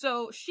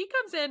 So she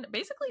comes in,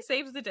 basically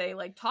saves the day,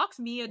 like talks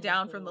Mia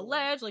down from the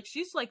ledge. Like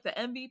she's like the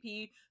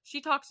MVP.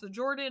 She talks to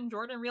Jordan.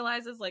 Jordan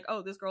realizes like,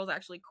 oh, this girl's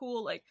actually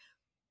cool. Like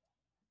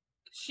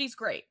she's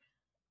great.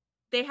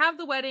 They have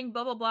the wedding,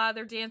 blah, blah, blah.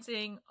 They're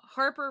dancing.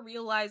 Harper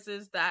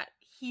realizes that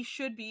he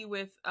should be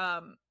with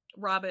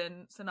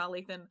Robin, Sanaa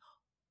Lathan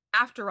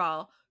after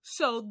all.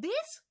 So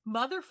this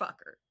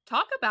motherfucker,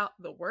 talk about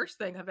the worst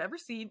thing I've ever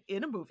seen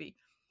in a movie.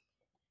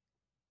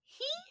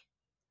 He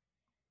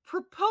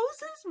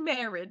proposes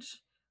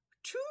marriage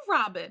to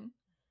Robin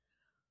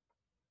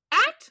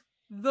at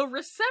the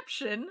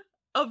reception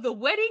of the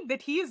wedding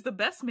that he is the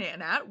best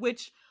man at,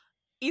 which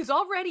is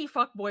already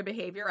fuckboy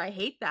behavior. I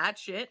hate that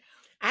shit.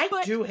 I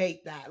do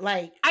hate that.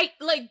 Like,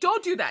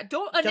 don't do that.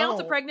 Don't announce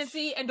a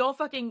pregnancy, and don't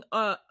fucking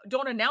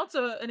don't announce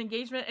an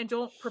engagement, and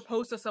don't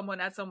propose to someone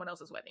at someone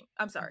else's wedding.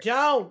 I'm sorry.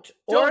 Don't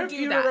or a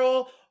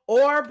funeral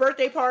or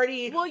birthday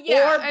party. Well,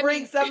 yeah, or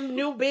bring some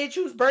new bitch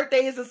whose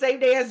birthday is the same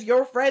day as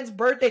your friend's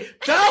birthday.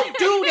 Don't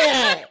do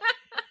that.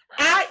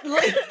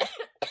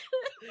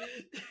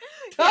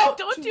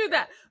 Don't do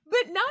that.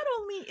 But not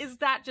only is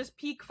that just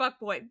peak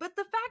fuckboy, but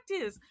the fact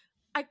is,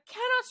 I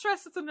cannot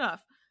stress this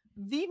enough.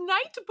 The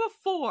night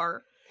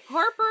before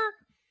Harper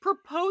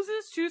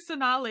proposes to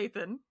Sanaa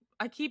Lathan,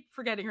 I keep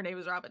forgetting her name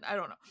is Robin. I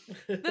don't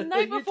know. The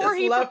night before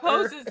he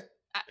proposes,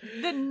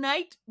 the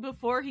night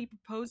before he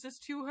proposes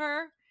to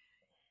her,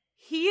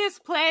 he is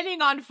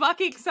planning on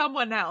fucking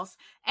someone else,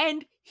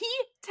 and he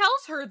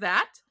tells her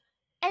that,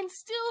 and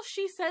still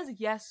she says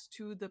yes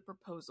to the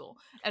proposal.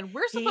 And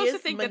we're supposed to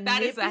think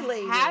that is a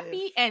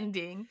happy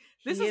ending.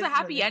 This is a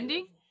happy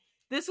ending.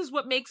 This is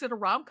what makes it a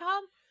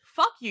rom-com.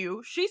 Fuck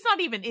you. She's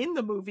not even in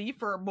the movie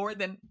for more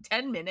than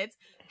 10 minutes.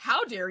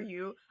 How dare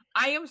you?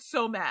 I am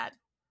so mad.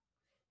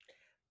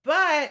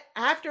 But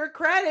after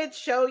credits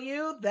show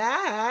you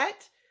that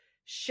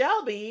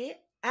Shelby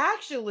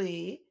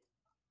actually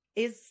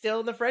is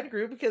still in the friend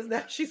group because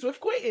now she's with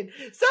Quentin.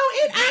 So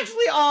it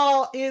actually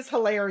all is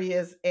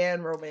hilarious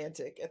and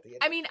romantic at the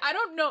end. I mean, I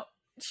don't know.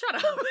 Shut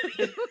up.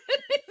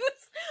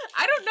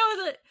 I don't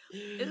know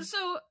that.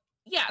 So,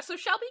 yeah. So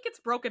Shelby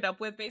gets broken up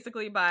with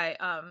basically by,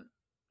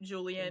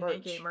 Julian,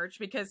 aka Murch,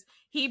 because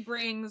he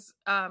brings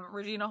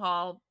Regina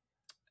Hall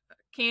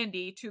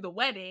Candy to the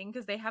wedding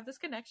because they have this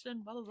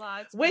connection, blah blah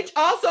blah. Which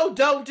also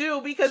don't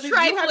do, because if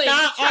trifling, you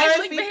have not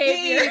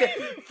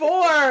RSVP'd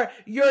for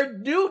your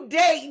new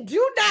date,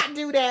 do not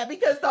do that,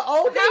 because the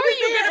old How are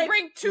you going to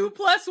bring 2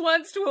 plus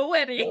 1s to a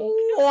wedding?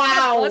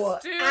 Wow.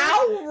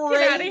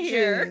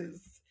 Outrageous.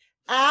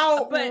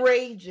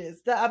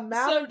 Outrageous. The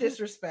amount of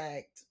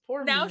disrespect.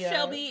 Poor now Mia.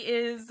 Shelby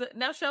is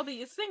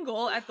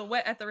single at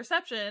the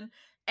reception.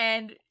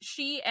 And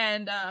she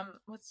and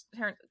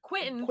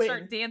Quentin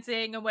start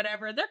dancing and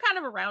whatever. They're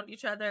kind of around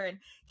each other, and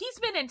he's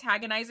been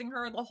antagonizing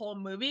her the whole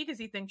movie because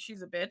he thinks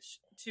she's a bitch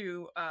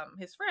to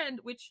his friend,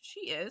 which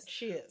she is.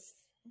 She is.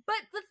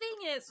 But the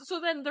thing is, so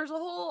then there's a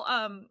whole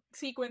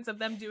sequence of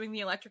them doing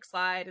the electric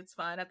slide. It's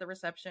fun at the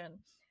reception.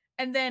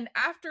 And then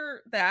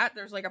after that,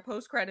 there's like a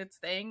post-credits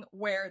thing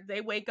where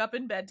they wake up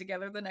in bed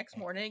together the next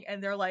morning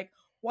and they're like,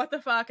 what the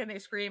fuck? And they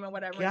scream and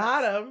whatever.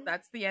 Got him.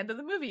 That's the end of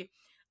the movie.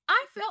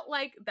 I felt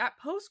like that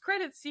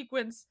post-credit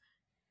sequence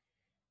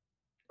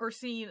or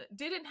scene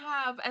didn't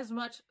have as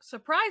much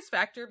surprise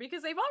factor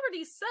because they've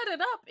already set it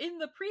up in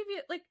the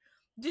previous. Like,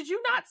 did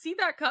you not see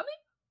that coming?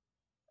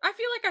 I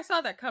feel like I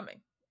saw that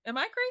coming. Am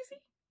I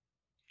crazy?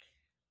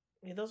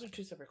 Yeah, those are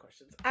two separate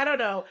questions. I don't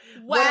know.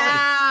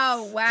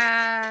 Wow.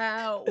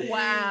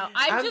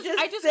 I'm just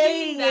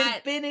saying that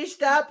it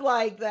finished up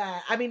like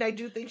that. I mean, I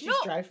do think she's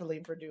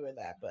trifling for doing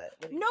that, but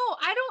no,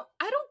 I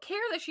don't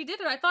care that she did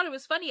it. I thought it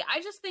was funny.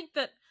 I just think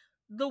that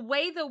the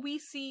way that we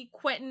see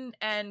Quentin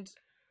and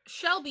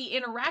Shelby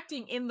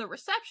interacting in the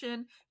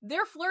reception,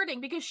 they're flirting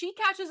because she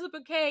catches the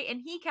bouquet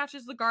and he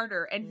catches the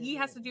garter, and he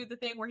has to do the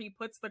thing where he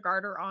puts the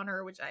garter on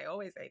her, which I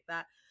always hate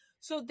that.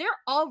 So they're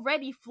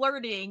already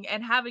flirting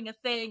and having a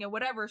thing and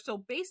whatever. So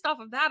based off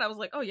of that, I was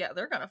like, oh yeah,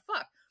 they're gonna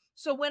fuck.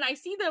 So when I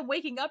see them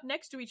waking up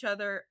next to each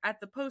other at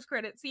the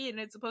post-credit scene,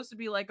 and it's supposed to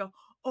be like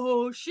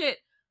oh shit,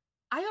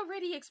 I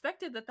already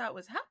expected that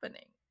was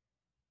happening.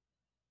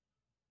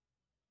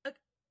 Like,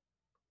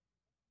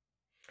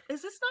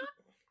 is this not?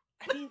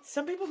 I mean,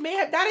 some people may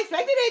have not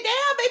expected it.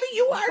 Damn, maybe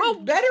you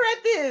are better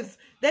at this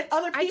than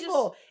other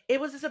people. It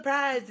was a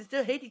surprise. They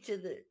still hate each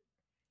other.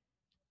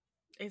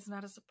 It's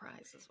not a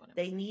surprise, is what I'm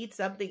saying. They saying. need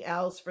something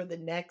else for the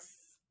next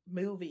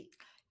movie.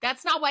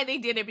 That's not why they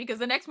did it, because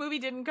the next movie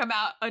didn't come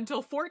out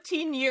until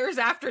 14 years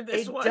after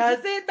this one. It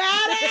doesn't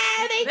matter.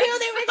 They knew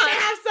they were going to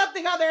have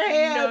something on their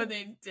hands. No,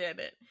 they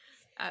didn't.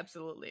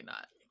 Absolutely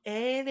not.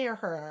 And they're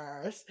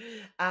hers.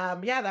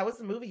 Yeah, that was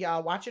the movie,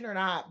 y'all. Watch it or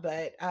not,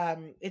 but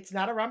it's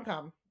not a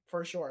rom-com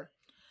for sure.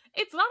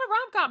 It's not a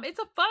rom-com. It's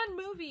a fun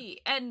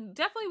movie, and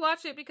definitely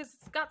watch it because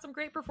it's got some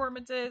great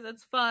performances.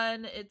 It's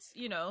fun. It's,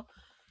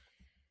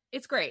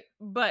 it's great,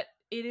 but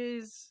it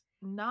is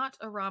not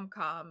a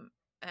rom-com,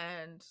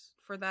 and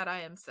for that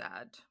I am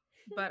sad.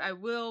 But I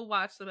will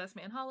watch The Best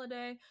Man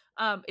Holiday.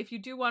 If you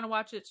do want to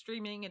watch it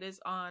streaming, it is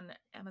on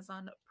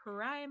Amazon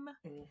Prime.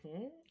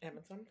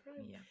 Amazon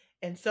Prime. Yeah.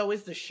 And so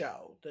is the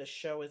show. The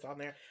show is on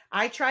there.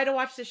 I try to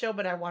watch the show,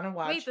 but I want to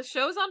watch. Wait, the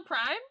show's on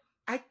Prime?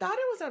 I thought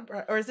it was on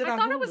Prime, or is it on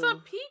Hulu? I thought it was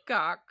on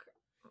Peacock.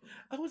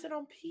 Oh, is it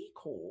on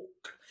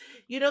Peacock?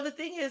 The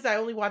thing is, I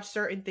only watch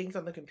certain things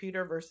on the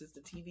computer versus the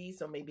TV,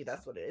 so maybe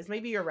that's what it is.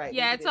 Maybe you're right.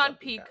 Yeah, maybe it's on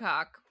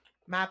Peacock.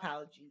 My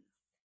apologies.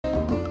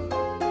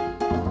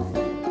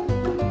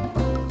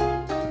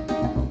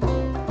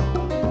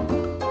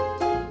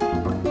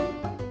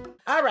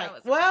 All right.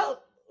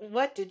 Well,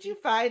 what did you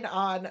find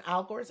on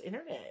Al Gore's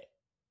internet?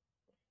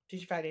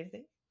 Did you find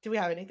anything? Do we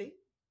have anything?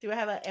 Do we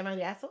have a Am I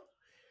the Asshole?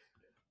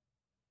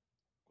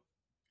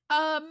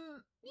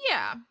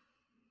 Yeah.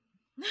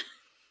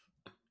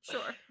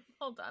 Sure.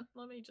 Hold on.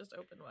 Let me just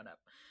open one up.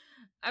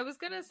 I was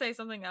gonna say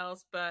something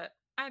else, but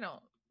I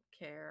don't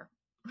care.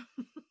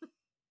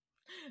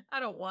 I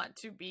don't want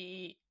to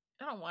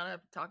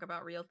talk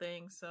about real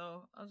things,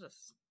 so I'll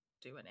just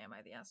do an Am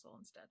I the Asshole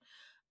instead.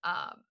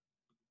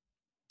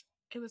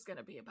 It was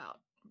gonna be about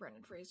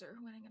Brendan Fraser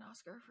winning an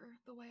Oscar for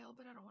The Whale,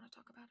 but I don't want to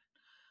talk about it.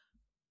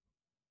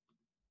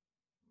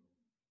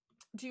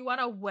 Do you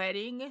want a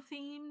wedding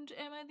themed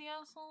Am I the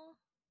Asshole?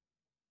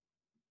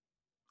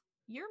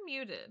 You're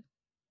muted.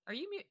 Are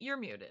you You're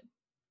muted.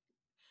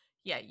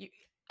 Yeah, you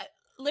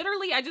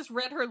literally, I just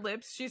read her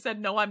lips. She said,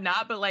 no, I'm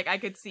not, but I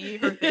could see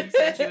her thing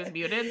said she was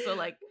muted. So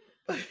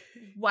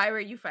why were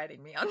you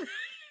fighting me on that?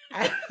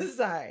 I'm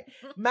sorry.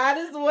 Might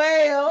as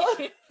well.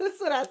 That's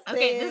what I said.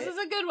 Okay, this is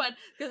a good one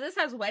because this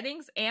has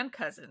weddings and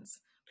cousins.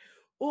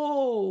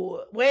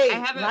 Ooh, wait.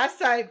 Last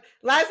time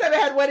I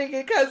had wedding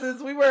and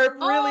cousins, we were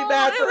really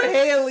mad for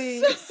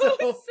Haley. So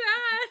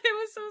sad. It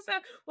was so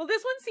sad. Well,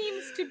 this one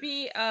seems to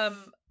be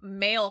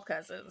male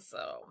cousins,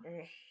 so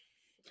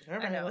all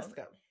right, let's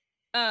go.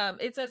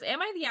 It says,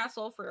 Am I the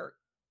asshole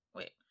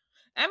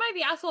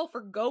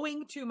for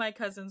going to my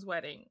cousin's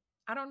wedding?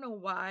 I don't know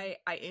why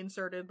I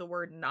inserted the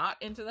word not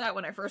into that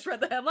when I first read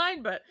the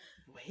headline, but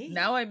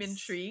now I'm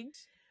intrigued.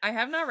 I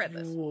have not read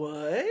this.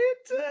 What?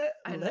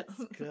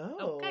 Let's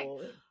go. Okay.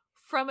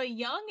 From a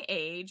young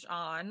age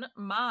on,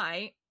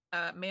 my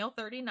male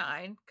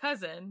 39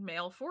 cousin,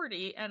 male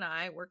 40, and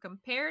I were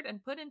compared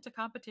and put into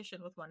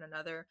competition with one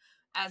another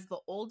as the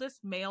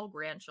oldest male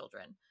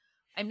grandchildren.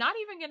 I'm not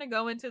even going to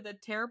go into the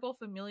terrible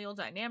familial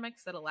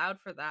dynamics that allowed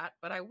for that,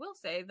 but I will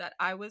say that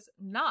I was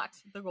not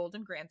the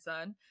golden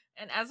grandson,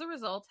 and as a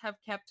result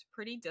have kept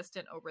pretty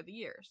distant over the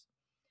years.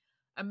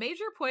 A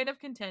major point of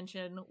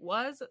contention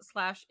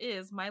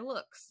was/is my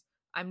looks.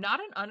 I'm not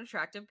an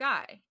unattractive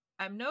guy.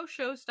 I'm no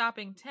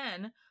show-stopping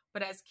 10,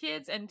 but as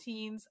kids and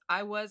teens,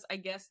 I was, I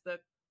guess, the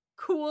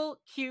cool,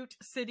 cute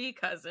city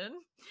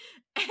cousin,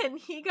 and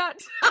he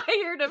got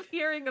tired of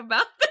hearing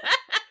about that.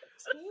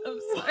 I'm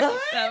sorry,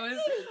 What? that was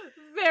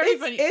very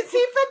funny. Is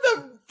he from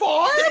the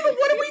farm?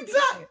 What are we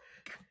talking?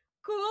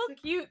 Cool,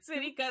 cute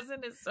city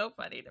cousin is so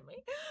funny to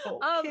me.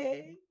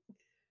 Okay.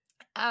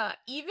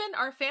 Even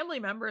our family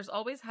members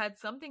always had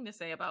something to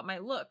say about my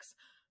looks.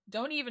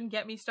 Don't even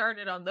get me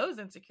started on those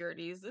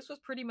insecurities. This was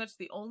pretty much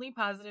the only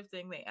positive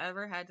thing they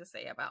ever had to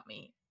say about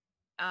me.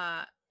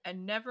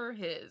 And never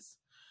his.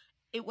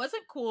 It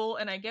wasn't cool,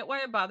 and I get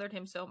why it bothered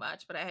him so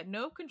much, but I had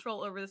no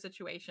control over the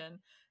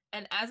situation.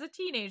 And as a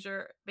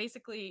teenager,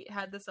 basically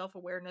had the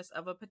self-awareness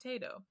of a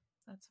potato.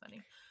 That's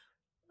funny.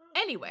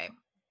 Anyway,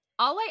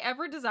 all I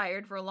ever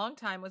desired for a long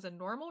time was a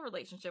normal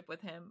relationship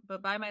with him,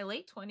 but by my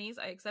late 20s,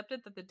 I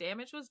accepted that the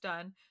damage was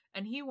done,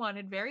 and he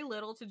wanted very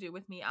little to do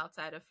with me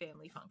outside of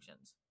family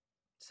functions.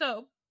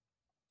 So,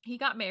 he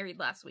got married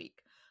last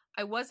week.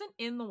 I wasn't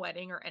in the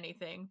wedding or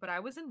anything, but I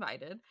was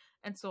invited,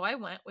 and so I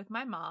went with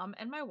my mom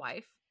and my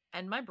wife,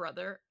 and my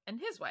brother and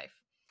his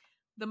wife.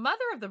 The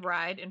mother of the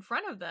bride in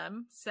front of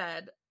them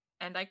said,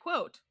 and I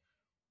quote,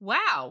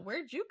 "Wow,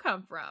 where'd you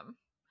come from?"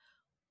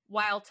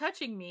 while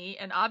touching me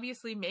and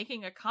obviously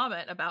making a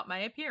comment about my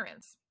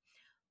appearance.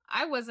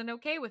 I wasn't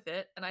okay with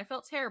it, and I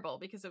felt terrible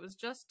because it was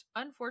just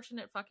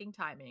unfortunate fucking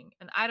timing,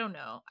 and I don't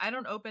know. I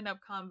don't open up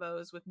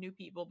combos with new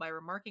people by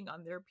remarking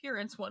on their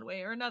appearance one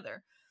way or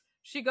another.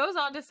 She goes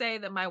on to say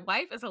that my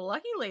wife is a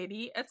lucky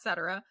lady,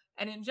 etc.,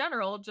 and in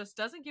general just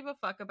doesn't give a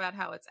fuck about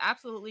how it's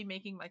absolutely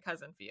making my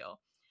cousin feel.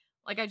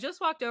 Like, I just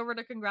walked over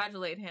to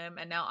congratulate him,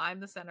 and now I'm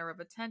the center of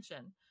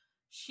attention.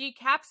 She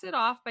caps it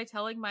off by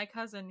telling my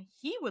cousin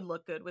he would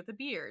look good with a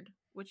beard,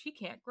 which he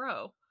can't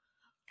grow.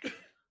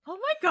 Oh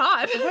my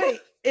god. Wait,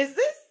 is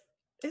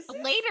this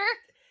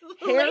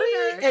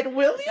Harry and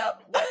William?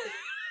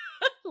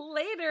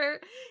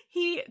 Later,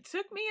 he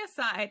took me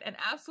aside and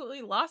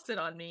absolutely lost it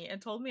on me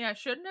and told me I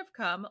shouldn't have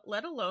come,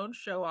 let alone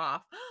show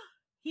off.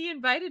 He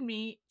invited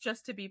me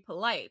just to be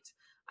polite.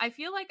 I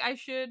feel like I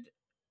should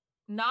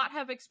not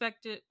have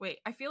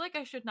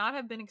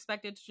been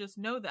expected to just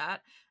know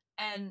that,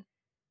 and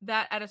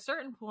that at a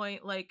certain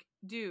point, like,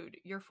 dude,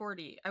 you're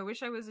 40. I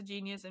wish I was a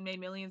genius and made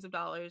millions of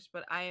dollars,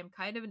 but I am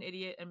kind of an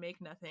idiot and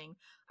make nothing.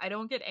 I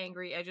don't get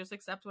angry. I just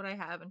accept what I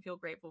have and feel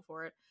grateful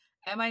for it.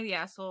 Am I the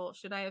asshole?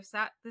 Should I have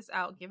sat this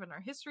out given our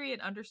history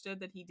and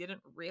understood that he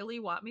didn't really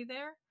want me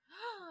there?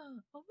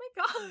 Oh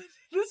my god.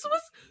 This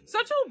was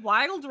such a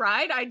wild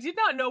ride. I did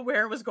not know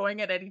where it was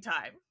going at any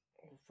time.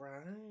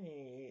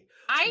 Right.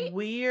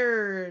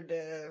 Weird.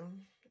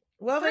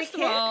 Well, first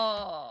of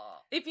all,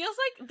 it feels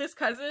like this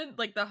cousin,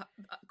 like the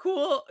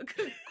cool,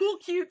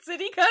 cute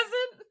city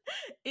cousin,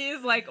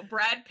 is like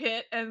Brad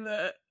Pitt, and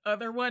the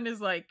other one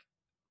is like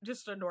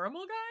just a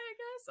normal guy,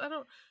 I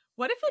guess.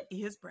 What if it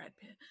is Brad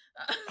Pitt?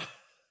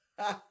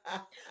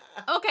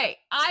 Okay,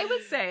 I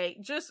would say,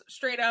 just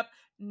straight up,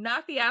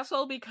 not the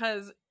asshole,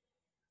 because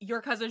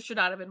your cousin should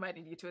not have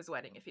invited you to his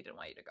wedding if he didn't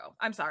want you to go.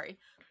 I'm sorry.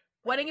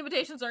 Wedding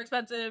invitations are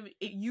expensive.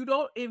 You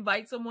don't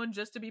invite someone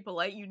just to be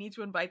polite. You need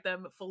to invite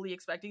them fully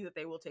expecting that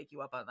they will take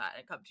you up on that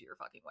and come to your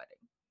fucking wedding.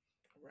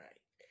 Right.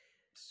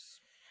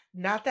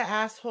 Not the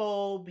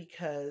asshole,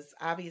 because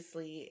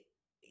obviously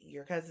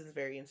your cousin's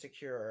very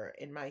insecure.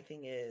 And my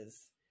thing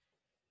is,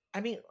 I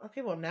mean,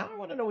 okay, well, now I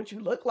want to know what you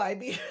look like.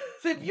 Because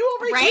if you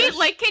over right? here,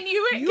 like, can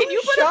you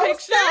put a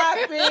picture?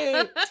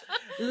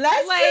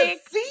 Let's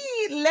just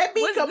see. Let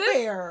me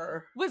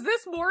compare. Was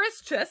this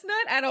Morris Chestnut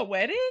at a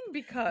wedding?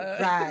 Because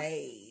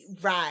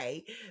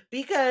right.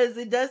 Because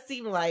it does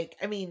seem like,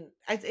 I mean,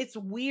 it's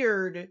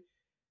weird.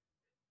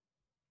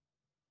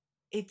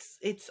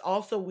 It's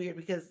also weird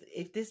because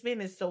if this man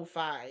is so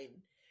fine,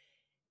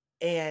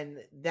 and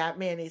that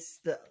man is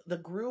the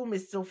groom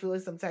is still feeling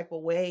some type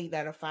of way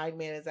that a fine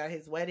man is at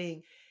his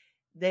wedding,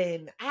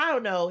 then I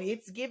don't know.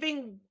 It's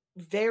giving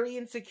very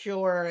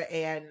insecure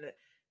and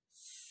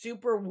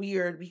super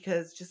weird,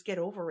 because just get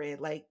over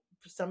it. Like,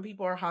 some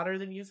people are hotter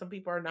than you, some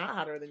people are not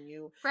hotter than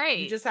you. Right.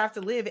 You just have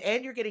to live,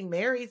 and you're getting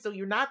married, so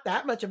you're not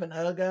that much of an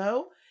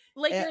uggo.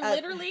 Like, you're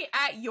literally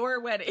at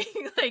your wedding.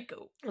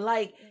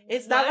 like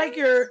it's not like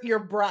your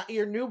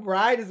new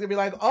bride is gonna be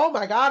like, oh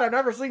my god, I've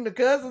never seen the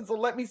cousin, so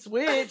let me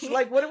switch.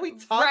 Like, what are we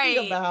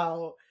talking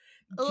about?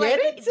 Get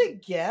it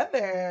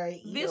together.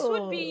 This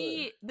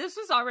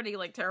was already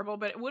like terrible,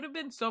 but it would have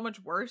been so much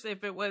worse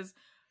if it was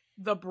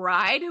the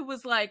bride who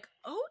was like,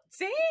 oh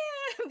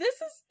damn, this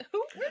is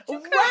where'd you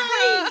come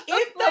from?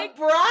 If the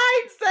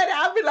bride said it,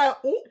 I'd be like,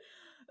 oh.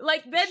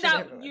 Like, then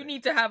now you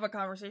need to have a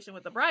conversation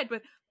with the bride.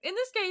 But in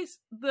this case,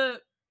 the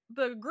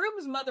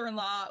groom's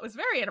mother-in-law was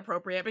very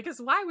inappropriate, because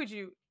why would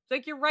you,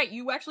 like, you're right,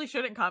 you actually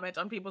shouldn't comment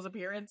on people's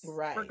appearance,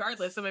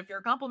 regardless of if you're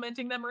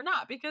complimenting them or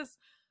not, because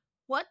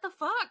what the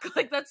fuck?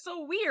 Like, that's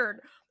so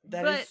weird.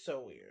 That but is so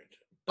weird.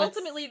 But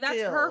ultimately,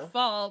 that's her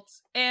fault.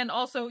 And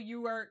also,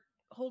 you are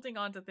holding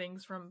on to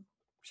things from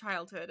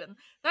childhood, and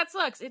that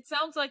sucks. It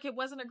sounds like it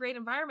wasn't a great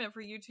environment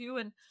for you two,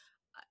 and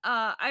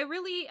I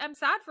really am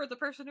sad for the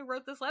person who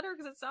wrote this letter,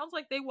 because it sounds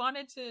like they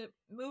wanted to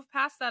move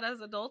past that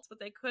as adults, but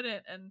they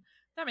couldn't, and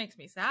that makes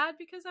me sad,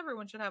 because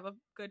everyone should have a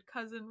good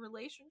cousin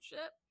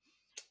relationship.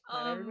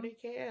 Not everybody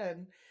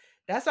can.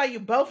 That's why you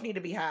both need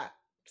to be hot.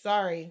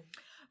 Sorry.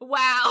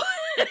 Wow.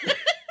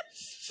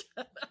 Shut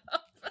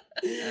up.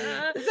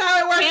 That's how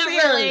it works Can't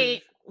here.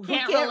 relate.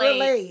 Can't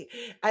relate.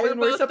 We're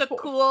both the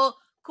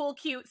cool,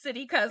 cute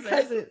city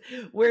cousin.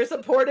 We're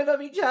supportive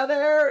of each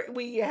other.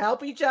 We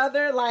help each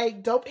other.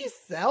 Like, don't be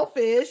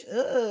selfish.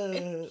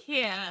 Ugh.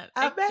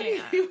 I bet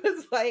he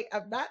was like,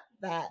 I'm not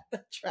that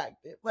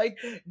attractive. Like,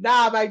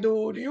 nah, my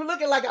dude, you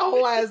looking like a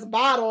whole ass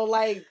bottle.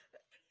 Like,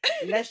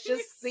 let's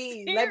just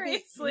see.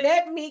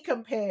 Let me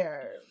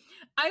compare.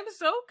 I'm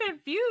so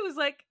confused.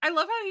 Like, I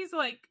love how he's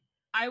like,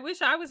 I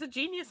wish I was a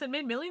genius and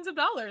made millions of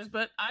dollars,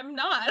 but I'm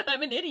not.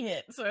 I'm an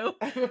idiot. So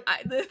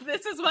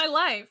this is my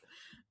life.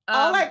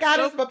 All I got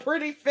is my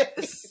pretty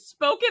face.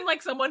 Spoken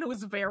like someone who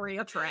is very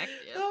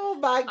attractive. Oh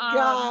my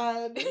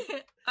God.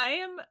 I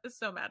am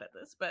so mad at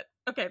this, but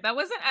okay, that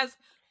wasn't as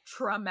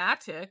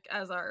traumatic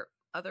as our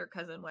other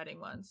cousin wedding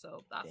one,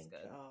 so that's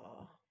good.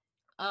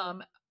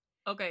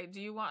 Okay,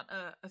 do you want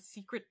a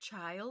secret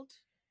child?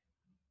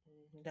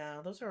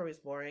 No, those are always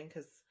boring,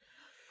 because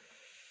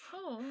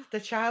the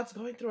child's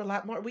going through a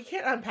lot more. We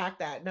can't unpack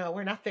that. No,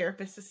 we're not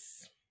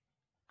therapists.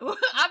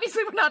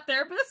 Obviously, we're not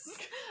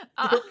therapists.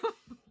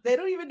 They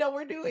don't even know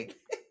we're doing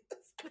this.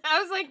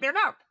 I was like, they're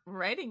not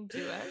writing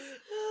to us.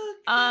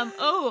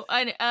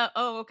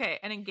 Okay,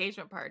 an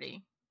engagement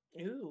party.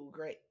 Ooh,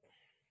 great.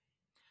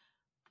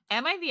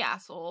 Am I the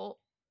asshole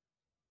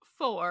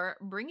for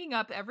bringing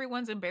up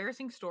everyone's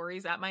embarrassing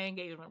stories at my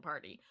engagement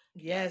party?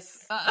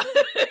 Yes.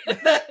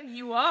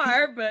 You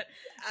are, but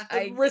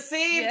I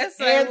received,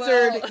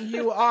 answered,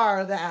 you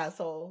are the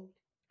asshole.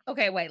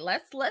 Okay, wait,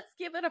 let's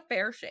give it a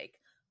fair shake.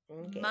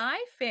 Okay. My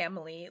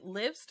family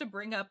lives to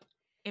bring up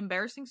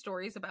embarrassing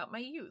stories about my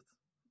youth.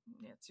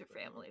 It's your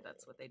family,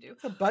 that's what they do.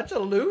 It's a bunch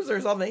of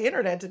losers on the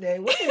internet today.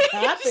 What is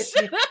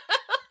happening?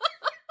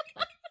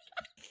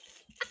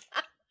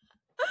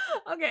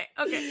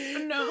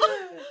 Okay, no.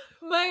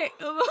 Why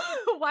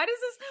does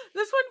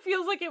this one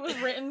feels like it was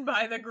written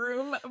by the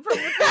groom from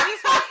the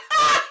previous one?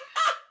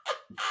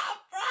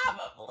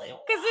 Probably.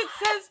 Because it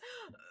says,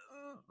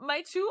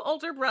 my two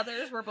older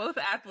brothers were both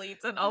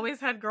athletes and always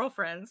had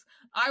girlfriends.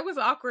 I was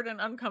awkward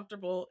and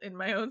uncomfortable in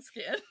my own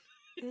skin.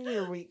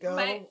 Here we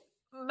go.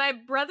 My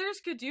brothers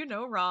could do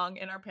no wrong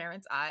in our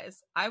parents'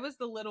 eyes. I was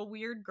the little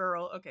weird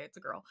girl, okay, it's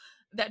a girl,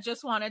 that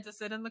just wanted to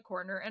sit in the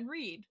corner and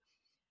read.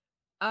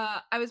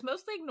 I was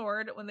mostly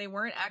ignored when they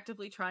weren't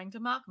actively trying to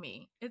mock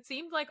me. It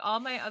seemed like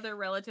all my other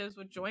relatives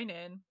would join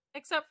in,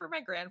 except for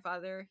my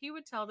grandfather. He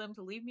would tell them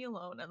to leave me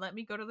alone and let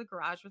me go to the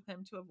garage with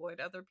him to avoid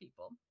other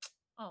people.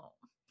 Oh.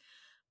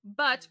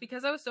 But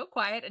because I was so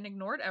quiet and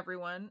ignored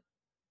everyone,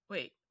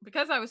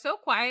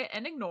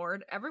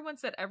 everyone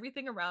said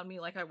everything around me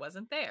like I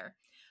wasn't there.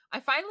 I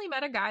finally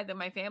met a guy that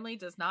my family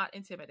does not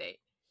intimidate.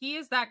 He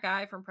is that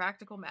guy from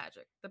Practical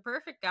Magic, the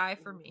perfect guy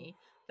for me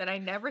that I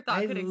never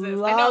thought could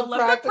exist. I know,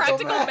 love the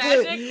Practical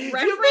Magic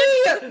reference. You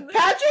mean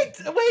Patrick?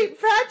 Wait,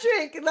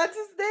 Patrick. That's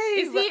his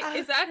name.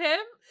 Is that him?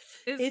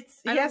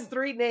 He has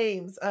 3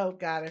 names. Oh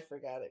God, I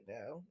forgot it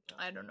now.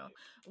 I don't know.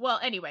 Well,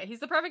 anyway, he's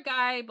the perfect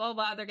guy. Blah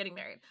blah. They're getting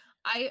married.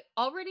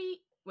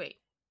 Wait.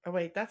 Oh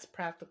wait, that's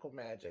Practical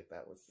Magic.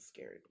 That was the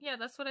scary one. Yeah,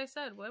 that's what I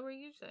said. What were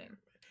you saying?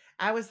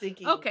 I was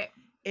thinking. Okay.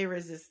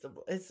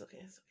 Irresistible. It's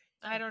okay.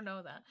 I don't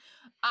know that.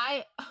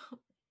 I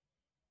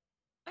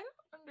don't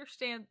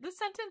understand. This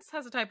sentence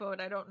has a typo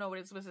and I don't know what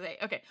it's supposed to say.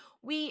 Okay.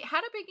 We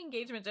had a big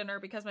engagement dinner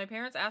because my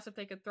parents asked if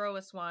they could throw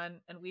us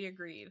one and we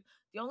agreed.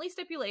 The only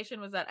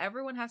stipulation was that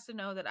everyone has to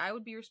know that I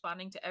would be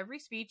responding to every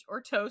speech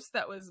or toast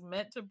that was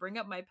meant to bring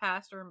up my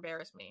past or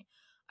embarrass me.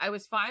 I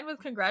was fine with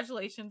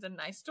congratulations and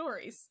nice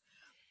stories.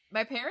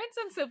 My parents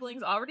and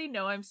siblings already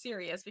know I'm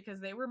serious because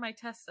they were my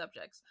test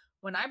subjects.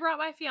 When I brought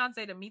my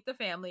fiance to meet the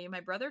family, my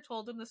brother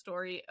told him the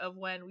story of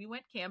when we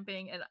went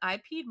camping and I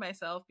peed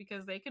myself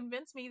because they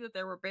convinced me that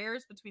there were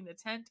bears between the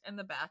tent and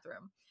the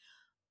bathroom.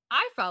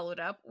 I followed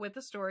up with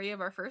the story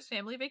of our first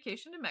family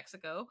vacation to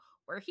Mexico,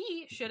 where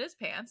he shit his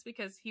pants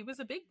because he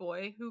was a big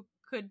boy who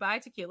could buy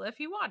tequila if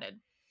he wanted.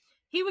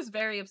 He was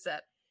very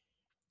upset.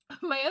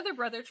 My other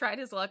brother tried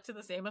his luck to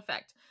the same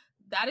effect.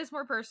 That is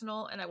more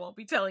personal, and I won't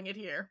be telling it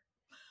here.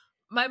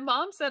 My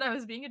mom said I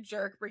was being a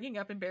jerk bringing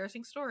up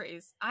embarrassing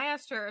stories. I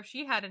asked her if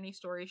she had any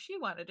stories she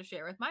wanted to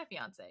share with my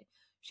fiance.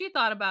 She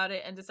thought about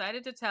it and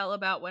decided to tell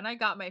about when I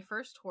got my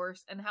first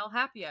horse and how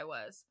happy I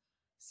was.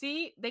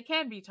 See, they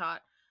can be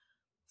taught.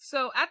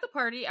 So at the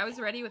party, I was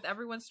ready with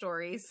everyone's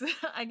stories.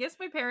 I guess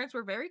my parents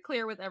were very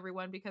clear with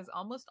everyone because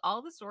almost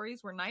all the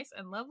stories were nice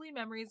and lovely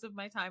memories of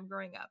my time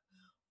growing up.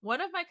 One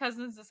of my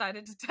cousins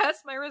decided to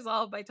test my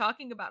resolve by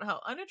talking about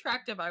how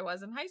unattractive I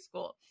was in high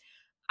school.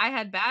 I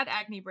had bad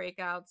acne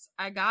breakouts.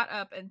 I got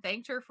up and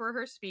thanked her for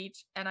her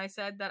speech, and I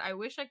said that I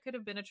wish I could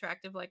have been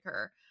attractive like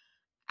her.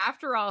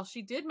 After all,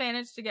 she did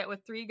manage to get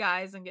with 3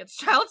 guys and gets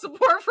child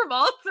support from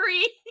all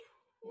 3.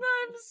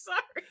 I'm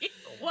sorry.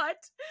 What?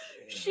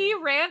 She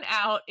ran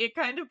out. It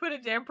kind of put a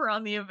damper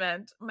on the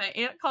event. My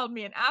aunt called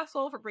me an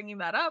asshole for bringing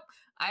that up.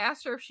 I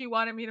asked her if she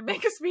wanted me to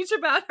make a speech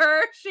about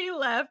her. She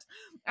left.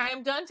 I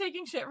am done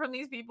taking shit from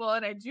these people,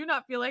 and I do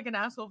not feel like an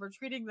asshole for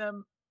treating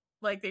them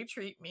like they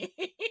treat me.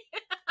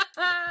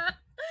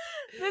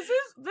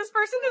 This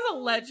person is a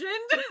legend.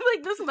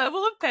 Like, this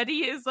level of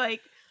petty is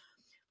like,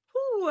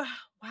 whew,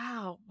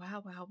 wow.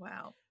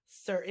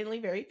 Certainly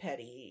very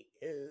petty.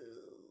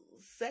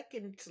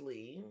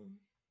 Secondly,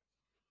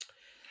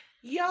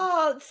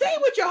 y'all say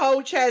with your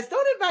whole chest.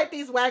 Don't invite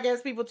these whack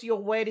ass people to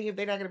your wedding if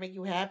they're not gonna make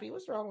you happy.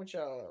 What's wrong with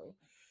y'all?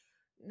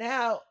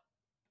 Now,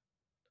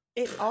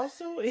 it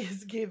also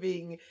is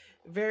giving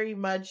very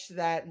much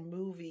that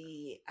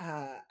movie.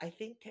 I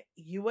think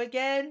You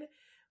Again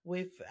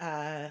with.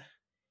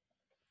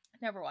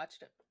 Never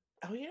watched it.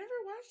 Oh, you never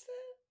watched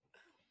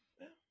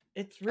it?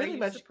 It's really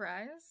much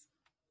surprised.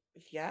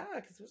 Yeah,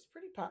 because it was a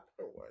pretty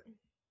popular one.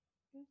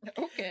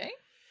 Okay.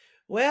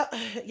 Well,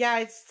 yeah,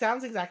 it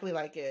sounds exactly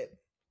like it.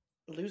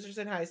 Losers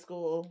in high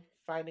school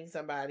finding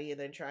somebody and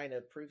then trying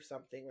to prove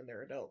something when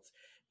they're adults.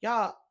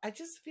 Y'all, I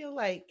just feel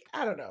like,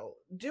 I don't know,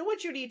 do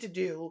what you need to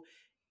do.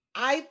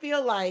 I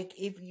feel like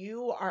if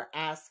you are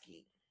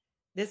asking,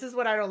 this is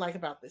what I don't like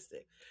about this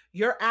thing.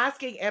 You're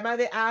asking, am I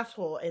the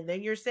asshole? And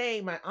then you're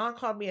saying, my aunt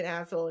called me an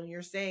asshole, and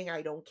you're saying,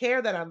 I don't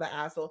care that I'm the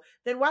asshole.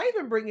 Then why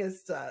even bring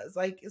this to us?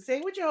 Like, say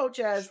with your whole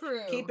chest,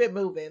 True. Keep it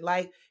moving.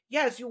 Like,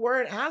 yes, you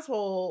were an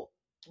asshole,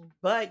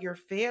 but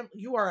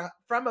you are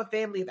from a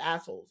family of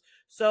assholes.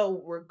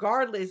 So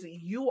regardless,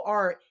 you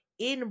are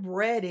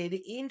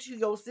inbreded into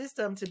your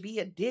system to be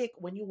a dick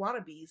when you want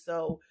to be.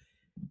 So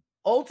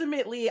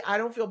ultimately, I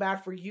don't feel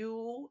bad for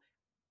you.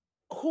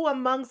 Who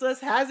amongst us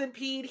hasn't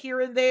peed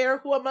here and there?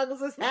 Who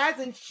amongst us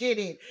hasn't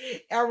shitted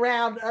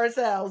around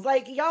ourselves?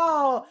 Like,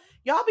 y'all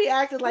be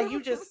acting like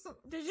you just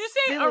did you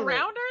say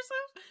around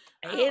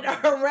ourselves? In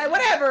around,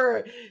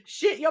 whatever.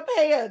 Shit your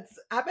pants.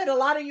 I bet a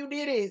lot of you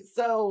did it.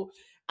 So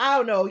I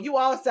don't know. You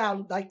all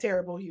sound like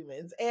terrible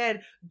humans.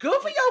 And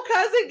good for your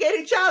cousin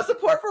getting child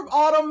support from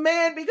all them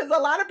men, because a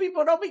lot of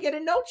people don't be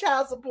getting no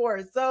child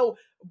support. So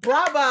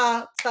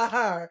brava to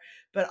her.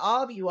 But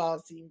all of you all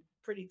seem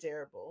pretty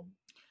terrible.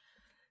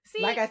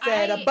 See, like I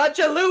said, a bunch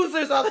of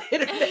losers on the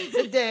internet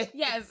today.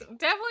 Yes,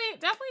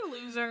 definitely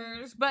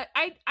losers. But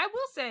I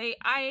will say,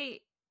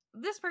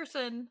 this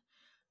person,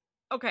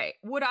 okay,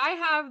 would I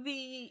have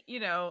the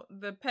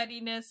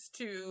pettiness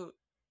to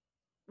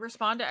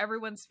respond to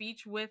everyone's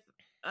speech with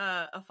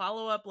a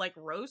follow-up like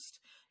roast?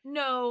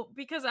 No,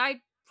 because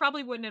I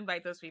probably wouldn't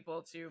invite those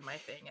people to my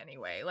thing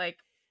anyway. Like,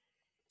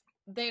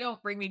 they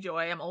don't bring me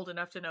joy. I'm old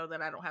enough to know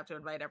that I don't have to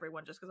invite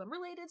everyone just because I'm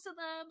related to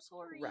them.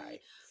 Sorry. Right.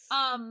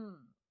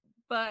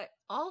 But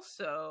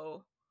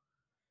also,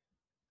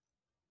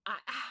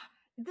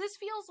 this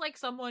feels like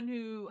someone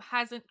who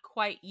hasn't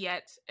quite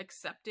yet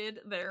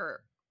accepted their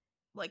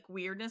like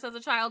weirdness as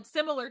a child,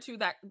 similar to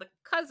the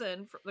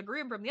cousin, the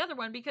groom from the other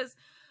one. Because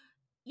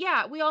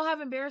yeah, we all have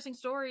embarrassing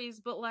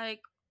stories, but like,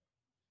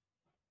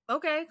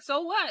 okay,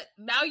 so what?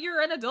 Now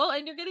you're an adult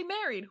and you're getting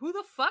married. Who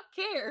the fuck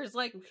cares?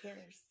 Like, who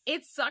cares?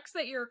 It sucks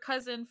that your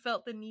cousin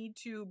felt the need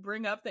to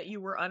bring up that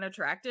you were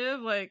unattractive.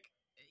 Like,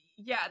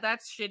 yeah,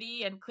 that's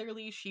shitty, and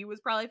clearly she was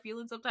probably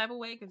feeling some type of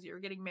way because you're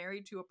getting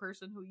married to a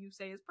person who you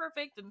say is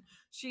perfect, and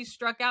she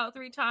struck out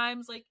 3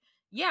 times. Like,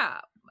 yeah,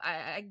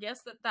 I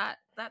guess that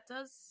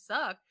does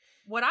suck.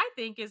 What I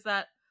think is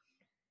that,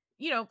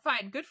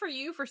 fine, good for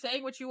you for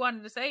saying what you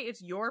wanted to say.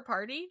 It's your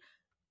party.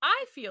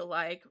 I feel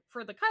like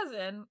for the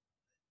cousin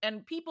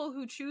and people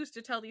who choose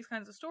to tell these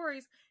kinds of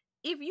stories,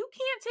 if you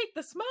can't take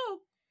the smoke,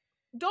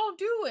 don't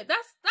do it.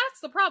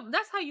 That's the problem.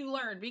 That's how you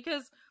learn,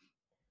 because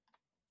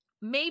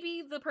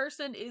maybe the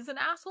person is an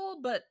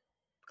asshole, but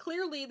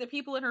clearly the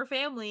people in her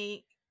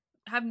family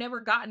have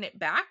never gotten it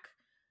back.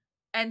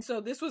 And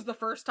so this was the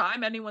first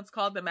time anyone's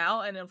called them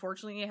out, and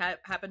unfortunately it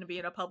happened to be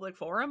in a public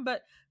forum,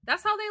 but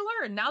that's how they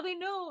learn. Now they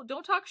know,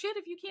 don't talk shit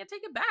if you can't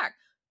take it back.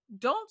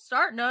 Don't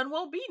start, none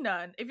won't be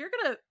none. If you're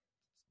gonna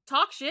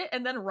talk shit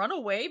and then run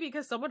away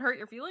because someone hurt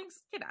your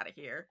feelings, get out of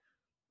here.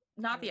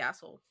 Not the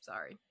asshole.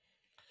 Sorry.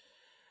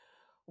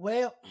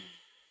 Well,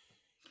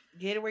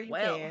 get it where you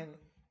can.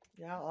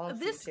 Y'all all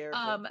this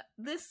terrible.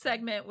 This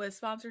segment was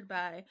sponsored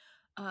by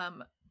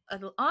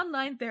an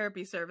online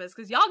therapy service,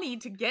 because y'all need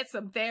to get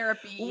some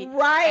therapy,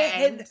 right,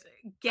 and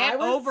get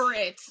over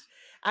it.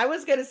 I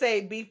was gonna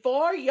say,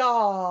 before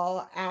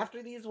y'all,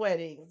 after these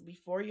weddings,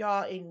 before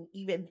y'all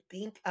even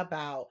think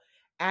about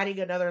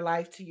adding another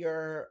life to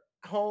your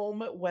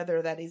home,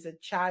 whether that is a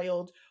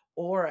child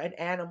or an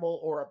animal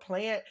or a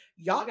plant,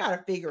 y'all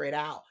gotta figure it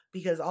out,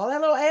 because all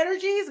that little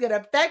energy is gonna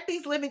affect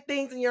these living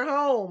things in your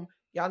home.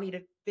 Y'all need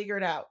to figure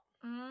it out.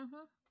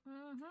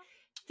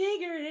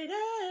 Figure it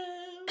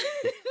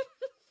out.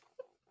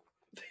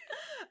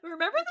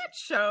 Remember that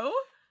show?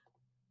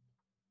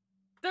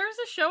 There's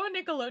a show on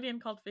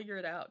Nickelodeon called Figure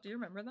It Out. Do you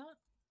remember that?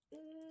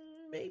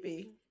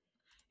 Maybe.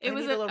 It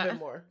was a little bit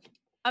more.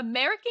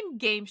 American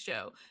game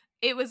show.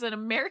 It was an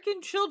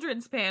American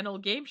children's panel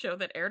game show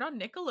that aired on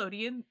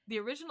Nickelodeon. The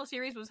original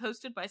series was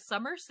hosted by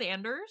Summer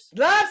Sanders.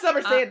 Love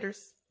Summer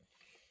Sanders.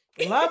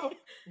 Love him.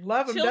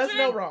 Love him. Does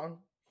no wrong.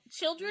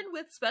 Children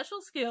with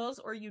special skills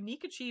or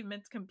unique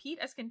achievements compete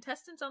as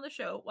contestants on the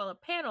show, while a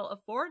panel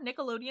of 4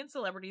 Nickelodeon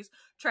celebrities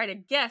try to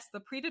guess the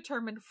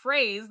predetermined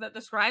phrase that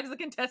describes the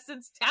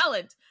contestant's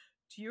talent.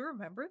 Do you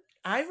remember this?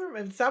 I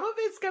remember. Some of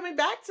it's coming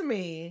back to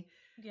me.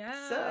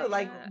 Yeah. So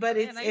but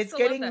it's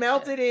getting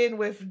melted in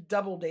with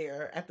Double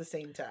Dare at the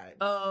same time.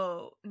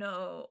 Oh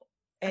no!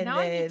 And now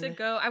I need to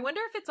go. I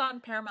wonder if it's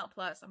on Paramount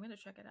Plus. I'm gonna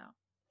check it out.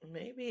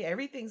 Maybe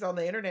everything's on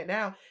the internet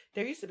now.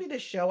 There used to be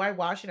this show I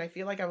watched, and I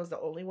feel like I was the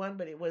only one,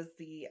 but it was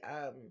the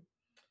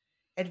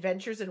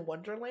Adventures in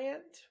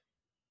Wonderland.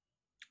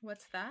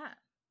 What's that?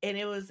 And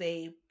it was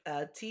a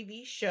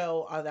TV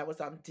show that was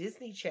on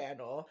Disney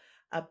Channel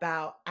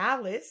about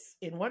Alice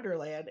in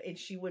Wonderland, and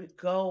she would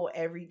go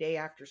every day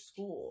after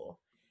school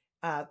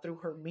through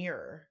her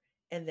mirror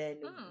and then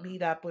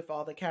meet up with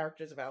all the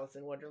characters of Alice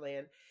in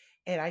Wonderland.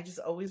 And I just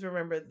always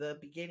remember the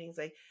beginnings,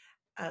 like,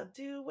 I'll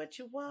do what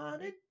you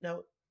wanted.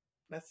 No,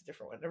 that's a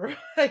different one. Never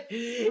mind.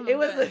 It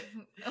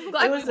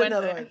was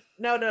another one.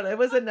 No, it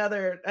was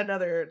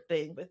another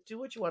thing. But Do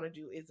What You Want to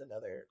Do is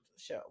another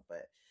show.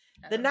 But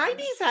the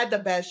 90s had the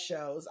best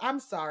shows. I'm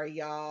sorry,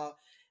 y'all.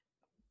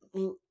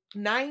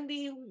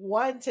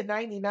 91 to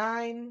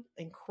 99,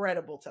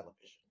 incredible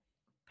television.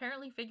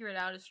 Apparently Figure It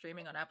Out is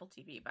streaming on Apple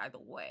TV, by the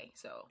way.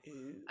 So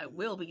I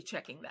will be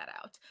checking that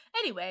out.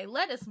 Anyway,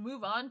 let us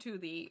move on to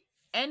the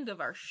end of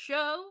our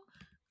show.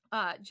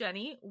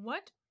 Jenny,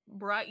 what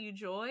brought you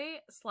joy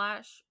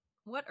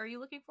 / what are you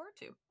looking forward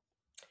to?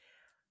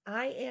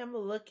 I am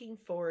looking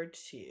forward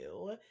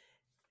to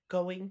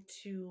going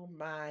to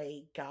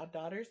my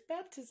goddaughter's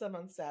baptism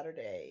on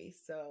Saturday.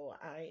 So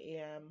I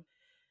am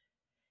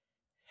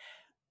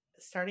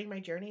starting my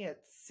journey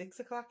at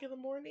 6:00 in the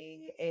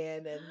morning,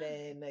 and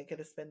then I'm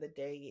gonna spend the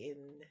day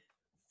in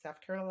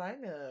South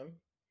Carolina.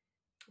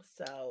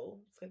 So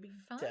it's gonna be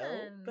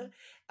fun.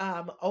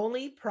 Dope.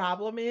 Only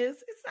problem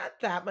is it's not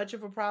that much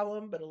of a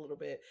problem, but a little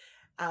bit.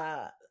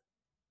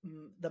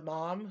 The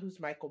mom, who's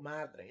my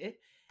comadre,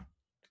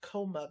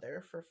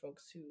 co-mother for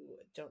folks who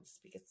don't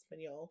speak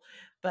Espanol,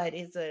 but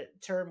is a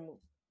term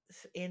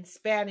in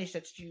Spanish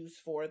that's used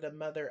for the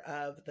mother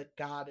of the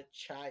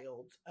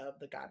godchild of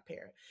the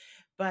godparent.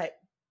 But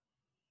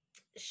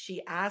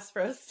she asked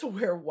for us to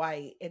wear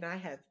white, and I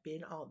have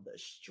been on the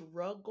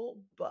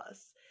struggle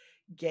bus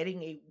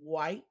getting a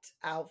white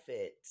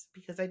outfit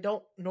because I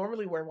don't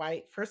normally wear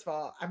white. First of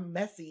all, I'm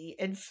messy,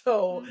 and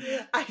so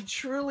I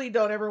truly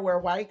don't ever wear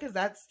white because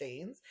that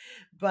stains.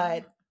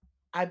 But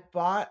I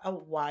bought a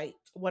white,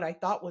 what I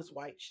thought was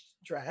white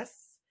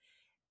dress.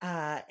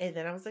 And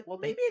then I was like, well,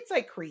 maybe it's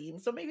like cream,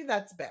 so maybe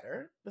that's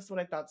better. That's what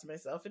I thought to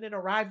myself. And it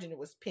arrived and it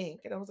was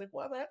pink. And I was like,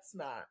 well, that's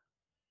not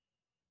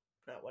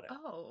what I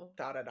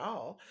thought at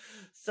all.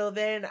 So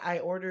then I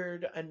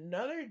ordered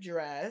another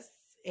dress,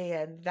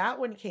 and that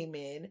one came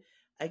in,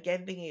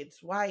 again thinking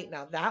it's white.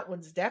 Now that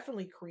one's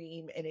definitely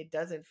cream and it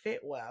doesn't fit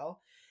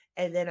well.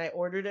 And then I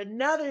ordered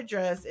another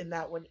dress, and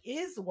that one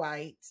is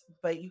white,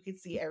 but you can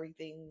see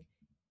everything.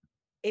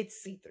 It's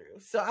see-through.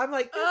 So I'm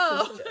like,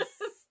 this is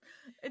just...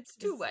 It's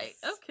too white.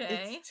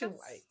 Okay. It's too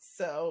white.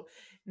 So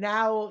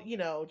now,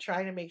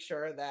 trying to make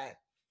sure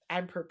that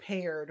I'm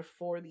prepared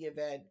for the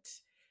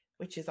event,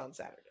 which is on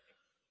Saturday.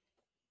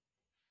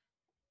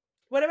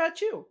 What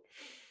about you?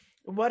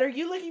 What are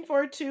you looking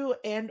forward to,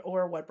 and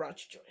or what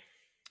brought you joy?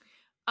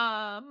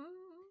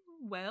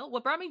 Well,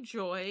 what brought me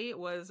joy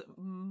was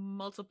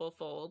multiple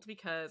fold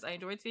because I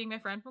enjoyed seeing my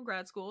friend from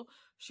grad school.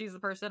 She's the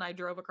person I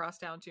drove across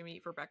town to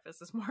meet for breakfast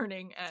this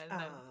morning and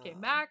then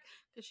came back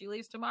because she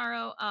leaves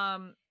tomorrow.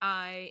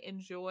 I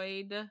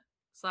enjoyed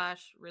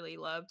 / really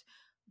loved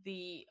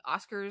the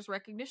Oscars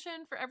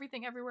recognition for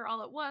Everything Everywhere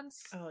All at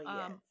Once.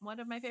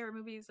 One of my favorite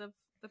movies of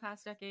the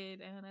past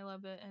decade, and I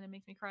love it, and it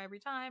makes me cry every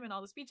time, and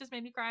all the speeches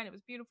made me cry, and it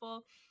was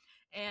beautiful.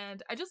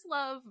 And I just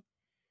love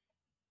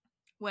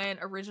when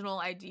original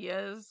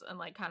ideas and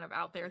like kind of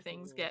out there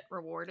things get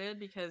rewarded,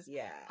 because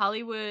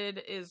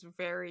Hollywood is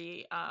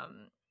very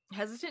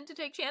hesitant to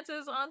take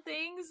chances on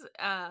things,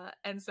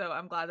 and so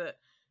I'm glad that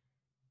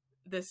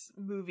this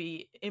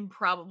movie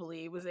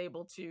improbably was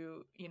able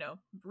to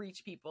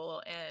reach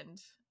people,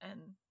 and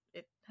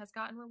it has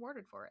gotten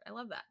rewarded for it. I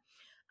love that.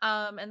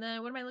 And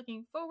then what am I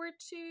looking forward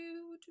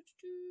to?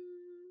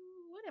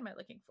 What am I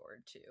looking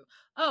forward to?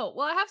 Oh,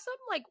 well, I have some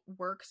like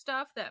work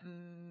stuff that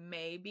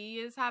maybe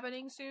is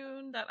happening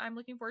soon that I'm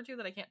looking forward to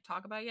that I can't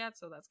talk about yet,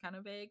 so that's kind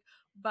of vague.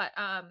 But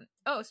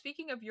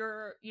speaking of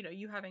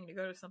you having to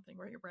go to something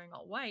where you're wearing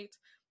all white,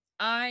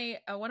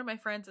 one of my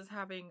friends is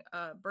having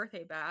a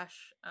birthday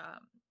bash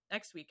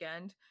next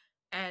weekend,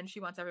 and she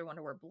wants everyone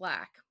to wear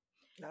black.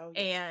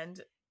 And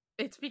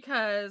it's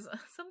because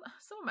some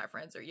of my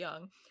friends are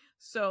young.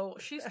 So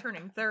she's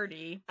turning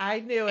 30. I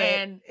knew it.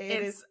 And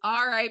it's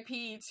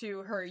R.I.P.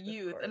 to her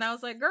youth. And I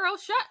was like, girl,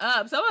 shut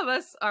up. Some of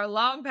us are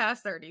long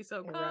past 30.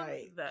 So calm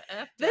the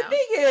F down. The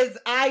thing is,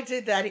 I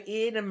did that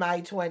in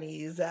my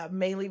 20s,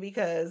 mainly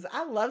because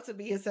I love to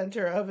be a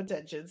center of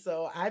attention.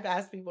 So I've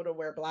asked people to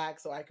wear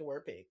black so I can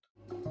wear pink.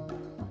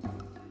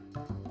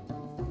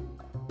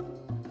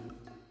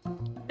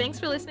 Thanks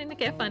for listening to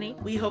Get Funny.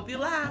 We hope you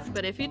laughed.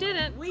 But if you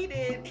didn't, we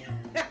did.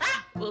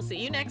 We'll see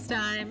you next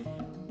time.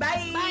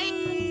 Bye.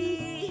 Bye.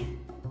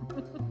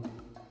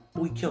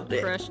 We killed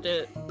it. Crushed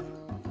it.